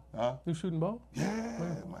ball? Huh? You shooting ball? Yeah,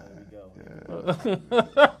 man. There we go.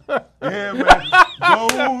 Yeah, man.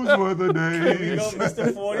 Those were the days. Here we go,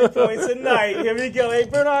 Mr. 40 points a night. Here we go. Hey,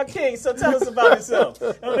 Bernard King, so tell us about yourself.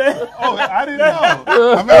 Okay? Oh, I didn't know.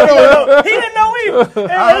 I mean, he didn't know either.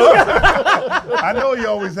 I know he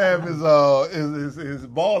always have his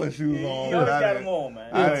balling shoes on. He always got them on,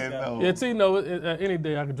 man. I didn't know. Yeah, T, no, any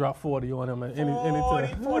day I could drop 40 on him at any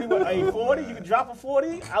time. 40, what, hey, 40? You can drop a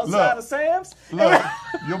 40 outside of Sam's? Look,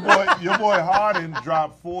 your boy Harden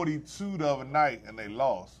dropped 42 the other night, and they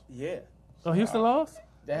lost. Yeah. Oh, Houston lost?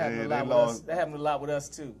 That happened a lot with us. That happened a lot with us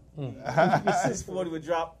too. 640 would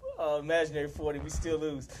drop imaginary 40, we still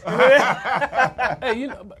lose. Hey, you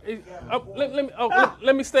know,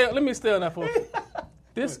 let me stay on that for a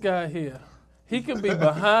This guy here, he can be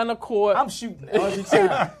behind the court. I'm shooting. I'm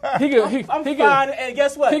fine, and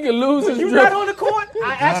guess what? He can lose his You're dribble. not on the court.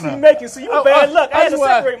 I actually make it, so you're bad luck. I had to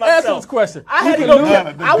separate myself. Answer this question. I had to go.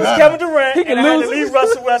 I was Kevin Durant, and I had to leave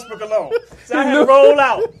Russell Westbrook alone. So I had to roll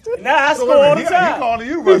out. Now I score all the time. He calling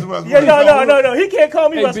you Russell Westbrook. Yeah, no. He can't call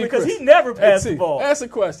me Russell because he never passed the ball. Ask a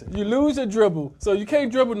question. You lose your dribble, so you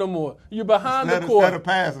can't dribble no more. You're behind the court. Instead of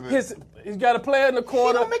passing it. He's got to play in the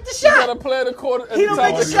corner. He don't make the shot. He got to play in the corner. He don't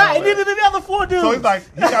make the shot, and neither did the other four dudes. So he's like,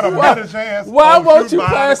 he got a better chance. Why won't you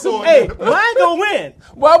pass the ball? Hey, mine gonna win.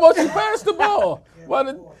 Why won't you pass the ball?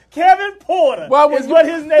 Kevin Porter is what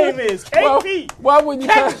his name is. KP. Why wouldn't you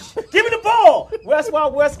pass? Give me the ball. That's why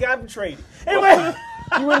West got him traded. Anyway.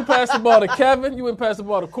 You wouldn't pass the ball to Kevin. You wouldn't pass the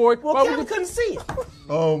ball to Corey. Well, Kevin couldn't see it.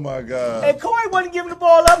 Oh, my God. And Corey wasn't giving the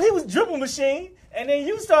ball up. He was dribble machine. And then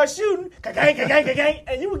you start shooting,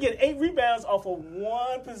 and you would get 8 rebounds off of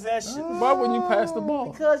one possession. Why wouldn't you pass the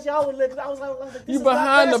ball? Because y'all would look. I was like, you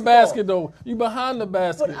behind the basket though. You behind the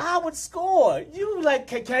basket. But I would score. You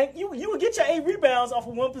like, you would get your 8 rebounds off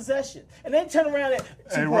of one possession, and then turn around at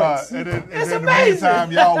 2 points. And then It's in amazing. the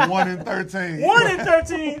meantime, y'all 1 in 13. 1 in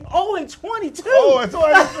 13. 0 in 22. Oh, it's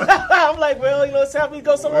I'm like, well, you know, it's time we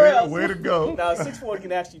go somewhere else. Way to go. Now 640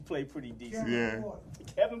 can actually play pretty decent. Yeah.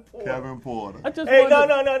 Kevin Porter. Hey,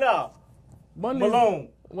 no. Malone.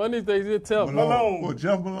 One of these days he'll tell me. Malone. Well,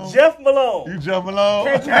 Jeff Malone. Jeff Malone. You Jeff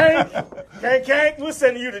Malone. Can't. We're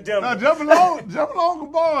sending you to Denver. No, Jeff Malone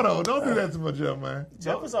can ball though. Don't do that to my Jeff, man.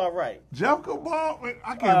 Jeff was all right. Jeff can ball.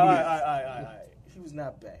 I can't believe. All right. He was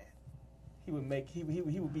not bad. He would be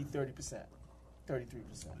 30%,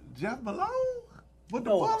 33%. Jeff Malone. What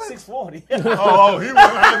the 640. He was okay. All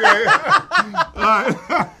right.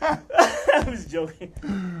 I was joking.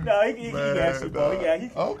 No, he can actually ball.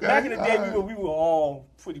 Okay. Back in the day, we were all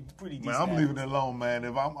pretty decent. Man, I'm leaving it alone, man.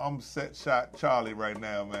 If I'm set shot Charlie right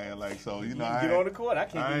now, man. Like, so you know, I get on the court. I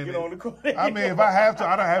can't get on the court. I mean, if I have to,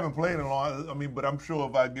 I haven't played in a long. I mean, but I'm sure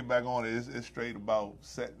if I get back on it, it's straight about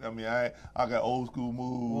set. I mean, I got old school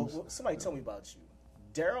moves. Well, somebody told me about you,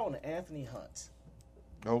 Daryl and Anthony Hunt.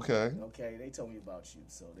 Okay, they told me about you,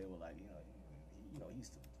 so they were like, he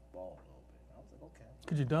used to ball a little bit. I was like, okay.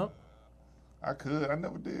 Could you dunk? I could. I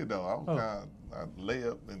never did though. I was kind of lay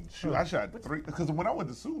up and shoot. I shot 3 because when I went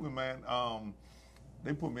to Suitland, man,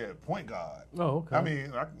 they put me at point guard. Oh, okay. I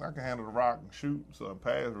mean, I can handle the rock and shoot, so and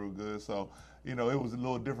pass real good. So it was a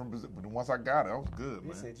little different. But once I got it, I was good,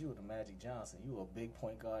 man. They said you were the Magic Johnson. You were a big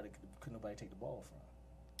point guard that couldn't nobody take the ball from.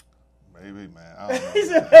 Maybe, man. I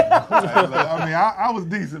don't know. I mean, I was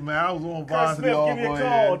decent, man. I was on varsity all the way. Give me a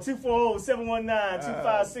call,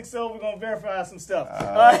 240-719-2560. We're going to verify some stuff.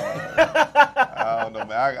 I don't know,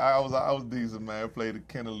 man. I was decent, man. I played the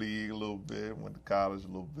Kenner League a little bit, went to college a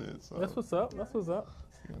little bit. So That's what's up.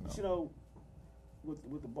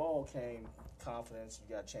 With the ball came confidence.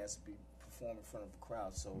 You got a chance to perform in front of a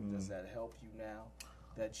crowd. So does that help you now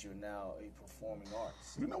that you're now a performing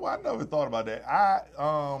artist? You know what? I never thought about that.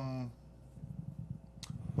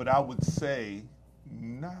 But I would say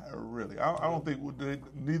not really. I don't think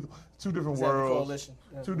neither. Two different worlds.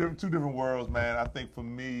 Two different worlds, man. I think for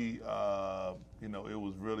me, it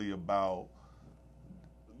was really about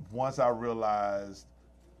once I realized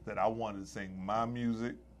that I wanted to sing my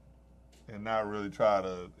music and not really try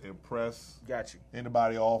to impress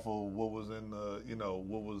anybody off of what was in the,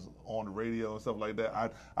 what was on the radio and stuff like that. I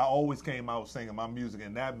always came out singing my music,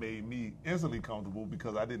 and that made me instantly comfortable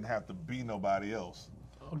because I didn't have to be nobody else.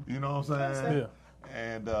 You know what I'm saying? Yeah.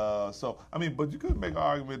 And so, I mean, but you could make an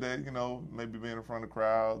argument that, maybe being in front of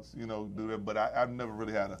crowds, do that. But I've never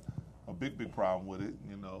really had a big problem with it,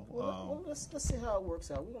 Well, let's see how it works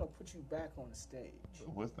out. We're going to put you back on the stage.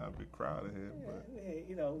 Well, it's not a big crowd ahead,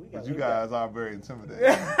 but you guys are very intimidating.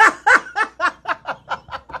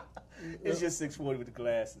 It's just 640 with the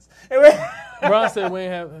glasses. Ron said we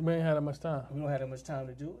ain't had that much time. We don't have that much time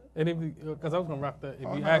to do it? And because I was going to rock that if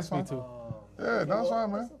you asked me to. Yeah, that's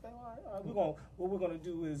fine, man. Okay. What we're going to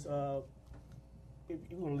do is we're going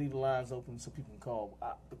to leave the lines open so people can call.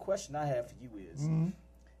 The question I have for you is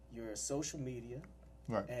your social media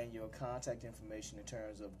and your contact information in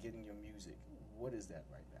terms of getting your music. What is that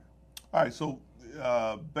right now? All right, so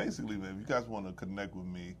basically, man, if you guys want to connect with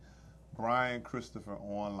me,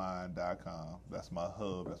 BrianChristopherOnline.com. That's my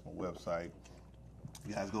hub. That's my website.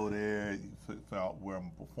 You guys go there. You figure out where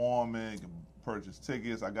I'm performing. You can purchase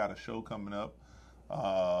tickets. I got a show coming up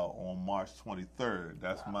on March 23rd.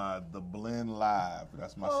 That's The Blend Live.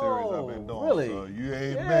 That's my series I've been doing. Really? So you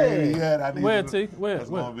ain't made it yet. Where? That's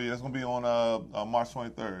gonna be on March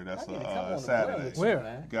 23rd. That's Saturday.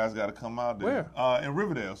 Where? You guys got to come out there. Where? In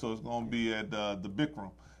Riverdale. So it's gonna be at the Big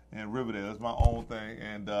Room in Riverdale. It's my own thing.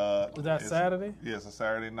 And is that Saturday? Yeah, it's a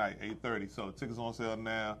Saturday night, 8:30. So tickets on sale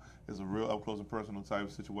now. It's a real up close and personal type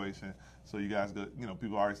of situation. So you guys got,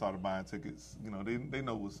 people already started buying tickets. They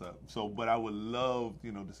know what's up. So, but I would love,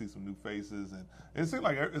 to see some new faces, and it seems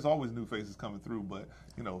like it's always new faces coming through. But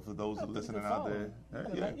for those who are listening out there,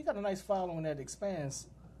 you got a nice following that expands.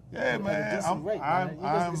 Yeah, man.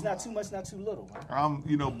 It's not too much, not too little. Man.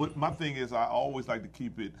 But my thing is, I always like to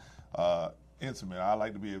keep it intimate. I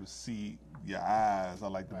like to be able to see your eyes. I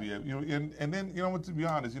like to be able, and then to be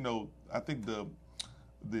honest, I think the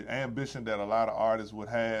ambition that a lot of artists would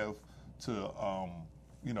have to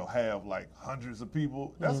have like hundreds of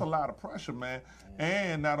people, that's a lot of pressure, man.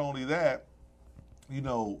 And not only that,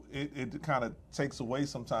 it kind of takes away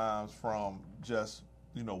sometimes from just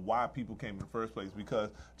why people came in the first place.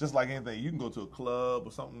 Because just like anything, you can go to a club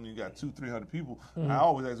or something, you got 200-300 people. I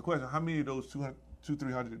always ask the question, how many of those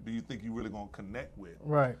 200-300 do you think you really gonna connect with?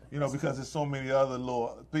 Right. Because there's so many other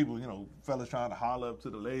little people, fellas trying to holler up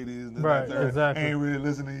to the ladies and exactly. ain't really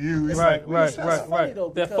listening to you. It's right.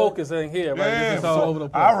 That focus ain't here, right? Yeah, it's all over the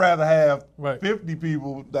place. I'd rather have 50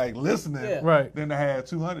 people listening than to have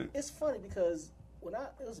 200. It's funny because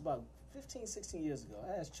it was about 15, 16 years ago,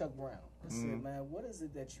 I asked Chuck Brown, I said, man, what is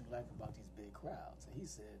it that you like about these big crowds? And he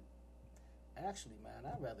said, actually, man,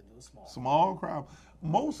 I'd rather do a small crowd.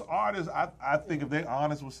 Most artists, I think, if they're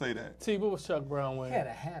honest, will say that. T, what was Chuck Brown wearing? He had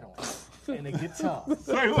a hat on and a guitar.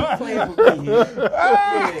 Say what? Playing with me here.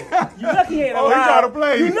 You lucky he ain't allowed. He gotta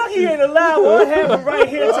play. You lucky he ain't allowed. What happened right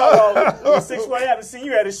here? Talking about 640. I haven't seen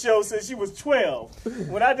you at a show since you was 12.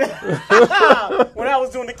 When I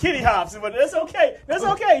was doing the kitty hops, but that's okay. That's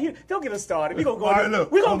okay. You don't get us started. We gonna go.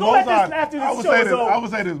 We gonna go at this after this show is over. I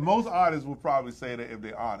would say this. Most artists would probably say that if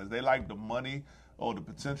they're honest, they like the money or the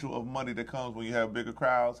potential of money that comes when you have bigger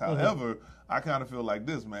crowds. However, I kind of feel like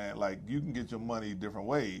this, man. Like, you can get your money different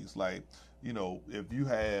ways. Like, if you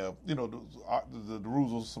have, the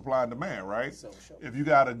rules of supply and demand, right? So, sure. If you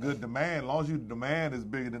got a good demand, as long as your demand is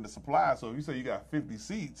bigger than the supply. So if you say you got 50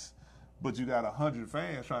 seats, but you got 100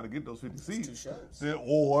 fans trying to get those 50 seats,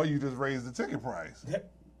 or you just raise the ticket price.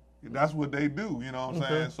 That's what they do, you know what I'm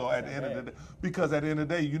saying? So at the end of the day, because at the end of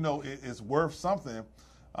the day, it's worth something.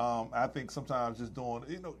 I think sometimes just doing,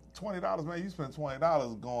 $20, man, you spend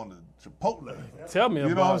 $20 going to Chipotle. Tell me about it.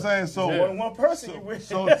 You know what I'm saying? So more than one person you wish.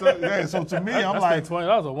 So to me, I'm like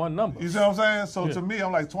 $20 on one number. You see what I'm saying? So to me,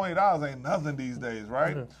 I'm like $20 ain't nothing these days,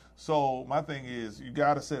 right? So my thing is, you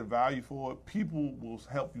got to set value for it. People will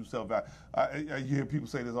help you set value. I hear people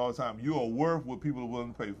say this all the time. You are worth what people are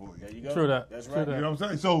willing to pay for you. There you go. True that. That's right. You know what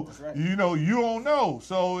I'm saying? So you don't know.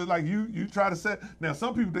 So it's like you try to set. Now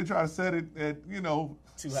some people, they try to set it at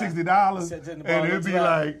 $60, and it'd be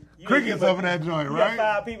like crickets up in that joint, right? You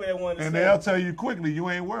got 5 people that want to. And they'll tell you quickly,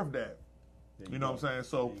 you ain't worth that. You know what I'm saying?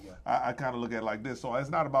 So I kind of look at it like this. So it's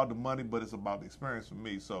not about the money, but it's about the experience for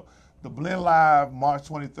me. So the Blend Live, March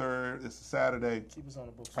 23rd, it's a Saturday. Keep us on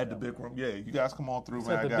the books at the Big Room. Yeah, you guys come on through, It's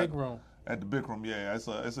man. at the Big Room. At the Big Room, yeah.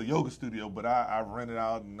 It's a yoga studio, but I rent it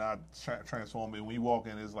out and I transform it. When you walk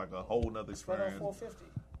in, it's like a whole nother experience. Right on 450.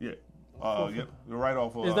 Yeah. Yeah, you're right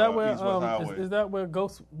off of Is that where East West Highway. is that where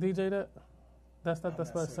Ghost DJ at? That's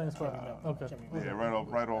the same spot. Okay. Yeah,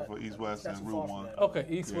 right off of East West and Route 1. Okay,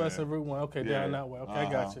 East West and Route 1. Okay, down that way. Okay,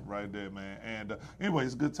 I got you. Right there, man. And anyway,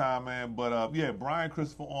 it's a good time, man. But yeah, Brian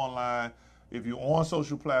Christopher online. If you're on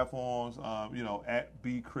social platforms, at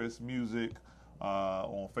BChris Music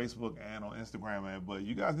on Facebook and on Instagram, man. But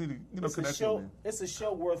you guys need to connect with me. It's a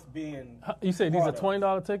show worth being. You say these are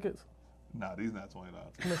 $20 tickets? Nah, these not $20.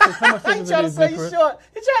 How much I ain't trying to say you short.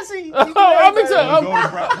 He trying to see. Go to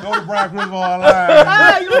Brian Christopher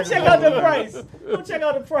online. You don't check out the price. Don't check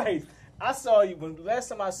out the price. I saw you last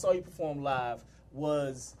time I saw you perform live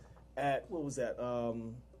was at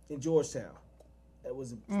in Georgetown. That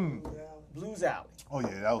was Blues Alley. Oh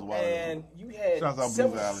yeah, that was wild. And you had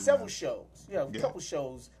several shows. A couple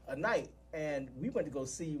shows a night, and we went to go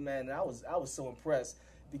see you, man. And I was so impressed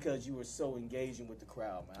because you were so engaging with the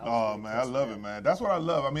crowd, man. I love it, man. That's what I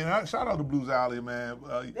love. I mean, shout out to Blues Alley, man.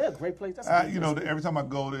 Yeah, great place. Every time I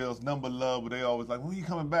go there, it's number love, but they always like, when you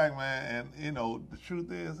coming back, man? And the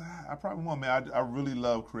truth is, I probably won't, man. I really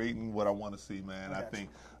love creating what I want to see, man. I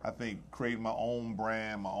think creating my own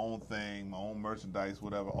brand, my own thing, my own merchandise,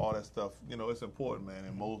 whatever, all that stuff, it's important, man.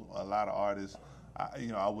 And a lot of artists,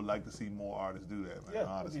 I would like to see more artists do that, man,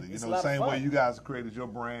 honestly. The same way you guys created your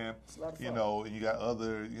brand, and you got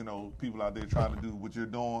other, people out there trying to do what you're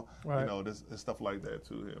doing, right. There's stuff like that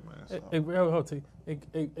too here, man. So.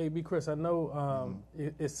 Hey, B. Chris, I know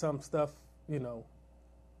it's some stuff, if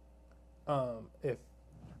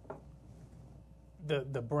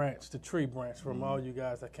the tree branch from all you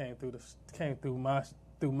guys that came through my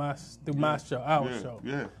show, our show.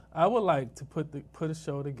 Yeah. I would like to put a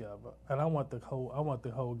show together, and I want the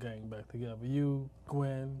whole gang back together. You,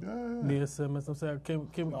 Gwen, Nia Simmons. I'm saying, can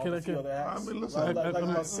I mean, listen.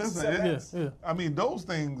 I mean, those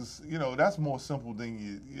things, that's more simple than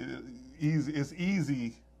easy. It's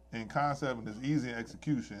easy in concept and it's easy in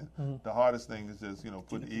execution. Mm-hmm. The hardest thing is just,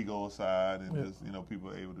 put the ego aside and just, people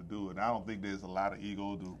are able to do it. And I don't think there's a lot of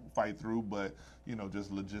ego to fight through, but,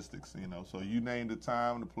 just logistics, So you name the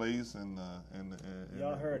time, the place, and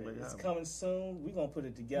y'all heard it. It's coming soon. We're going to put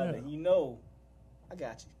it together. Yeah. I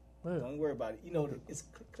got you. Yeah. Don't worry about it. It's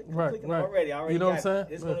clicking right. already. I already what I'm got saying?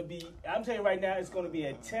 it. It's going to be, I'm telling you right now, it's going to be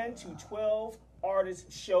a 10 to 12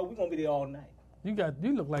 artist show. We're going to be there all night. You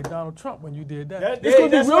look like Donald Trump when you did that. It's going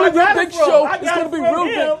to be really big show. It's going to be real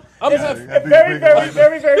big. Very,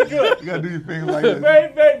 very, very good. You got to do your thing like that.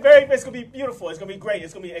 Very, very, very. It's going to be beautiful. It's going to be great.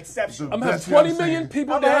 It's going to be exceptional. I'm going to have 20 million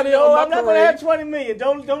people down there on my parade. I'm not going to have 20 million.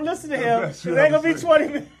 Don't listen to him. It ain't going to be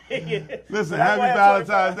 20 million. Listen, happy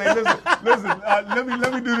Valentine's Day. Listen. Let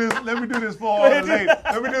me do this. Let me do this for all the ladies.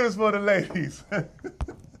 Let me do this for the ladies. Let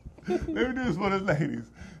me do this for the ladies.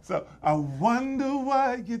 So I wonder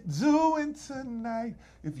what you're doing tonight.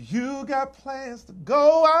 If you got plans to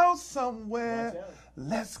go out somewhere,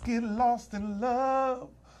 let's get lost in love.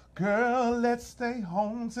 Girl, let's stay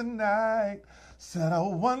home tonight. Said I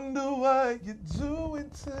wonder what you're doing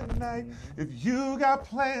tonight. If you got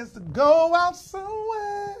plans to go out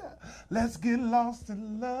somewhere, let's get lost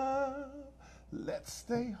in love. Let's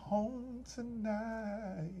stay home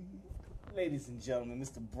tonight. Ladies and gentlemen,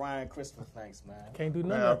 Mr. Brian Christopher, thanks, man. Can't do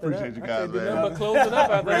nothing. I appreciate you guys, man. But close it up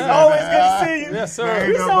after that. It's always good to see you. Yes, sir.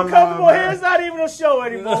 We're so comfortable here. It's not even a show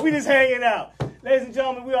anymore. We just hanging out. Ladies and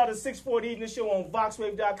gentlemen, we are the 640 Evening Show on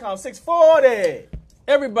VoxWave.com. 640.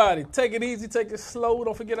 Everybody, take it easy, take it slow.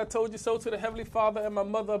 Don't forget I told you so to the Heavenly Father and my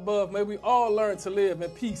mother above. May we all learn to live in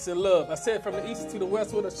peace and love. I said from the east to the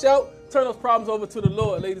west with a shout. Turn those problems over to the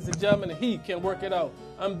Lord, ladies and gentlemen, and He can work it out.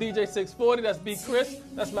 I'm DJ 640. That's B. Chris.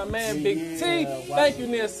 That's my man, Big T. Thank you,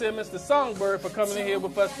 Nia Simmons, the songbird, for coming in here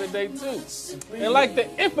with us today, too. And like the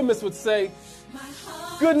infamous would say,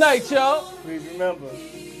 good night, y'all. Please remember,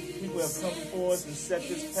 people have come before us and set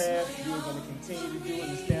this path. You're going to continue to do it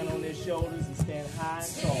and stand on their shoulders and stand high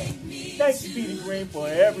and tall. Thank you, Petey Green, for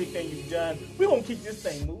everything you've done. We're going to keep this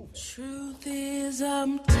thing moving. Truth is,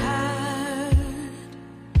 I'm tired.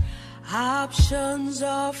 Options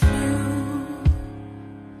are few.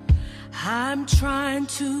 I'm trying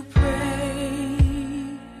to pray,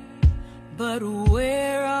 but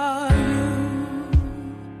where are you?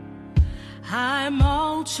 I'm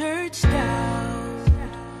all churched out,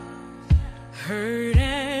 hurt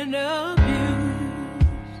and abused.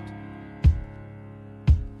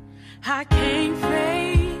 I can't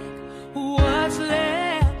fake what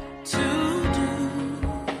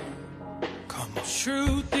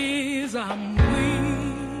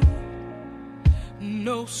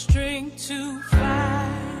no strength to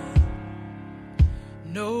fight,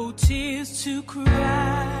 no tears to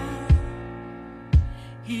cry,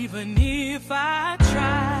 even if I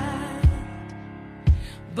tried,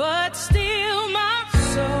 but still my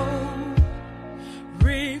soul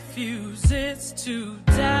refuses to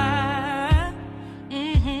die.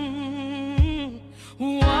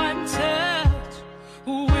 One touch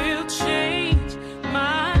will change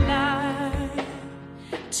my life.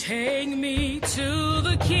 Take me to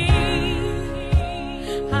the King.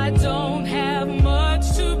 I don't have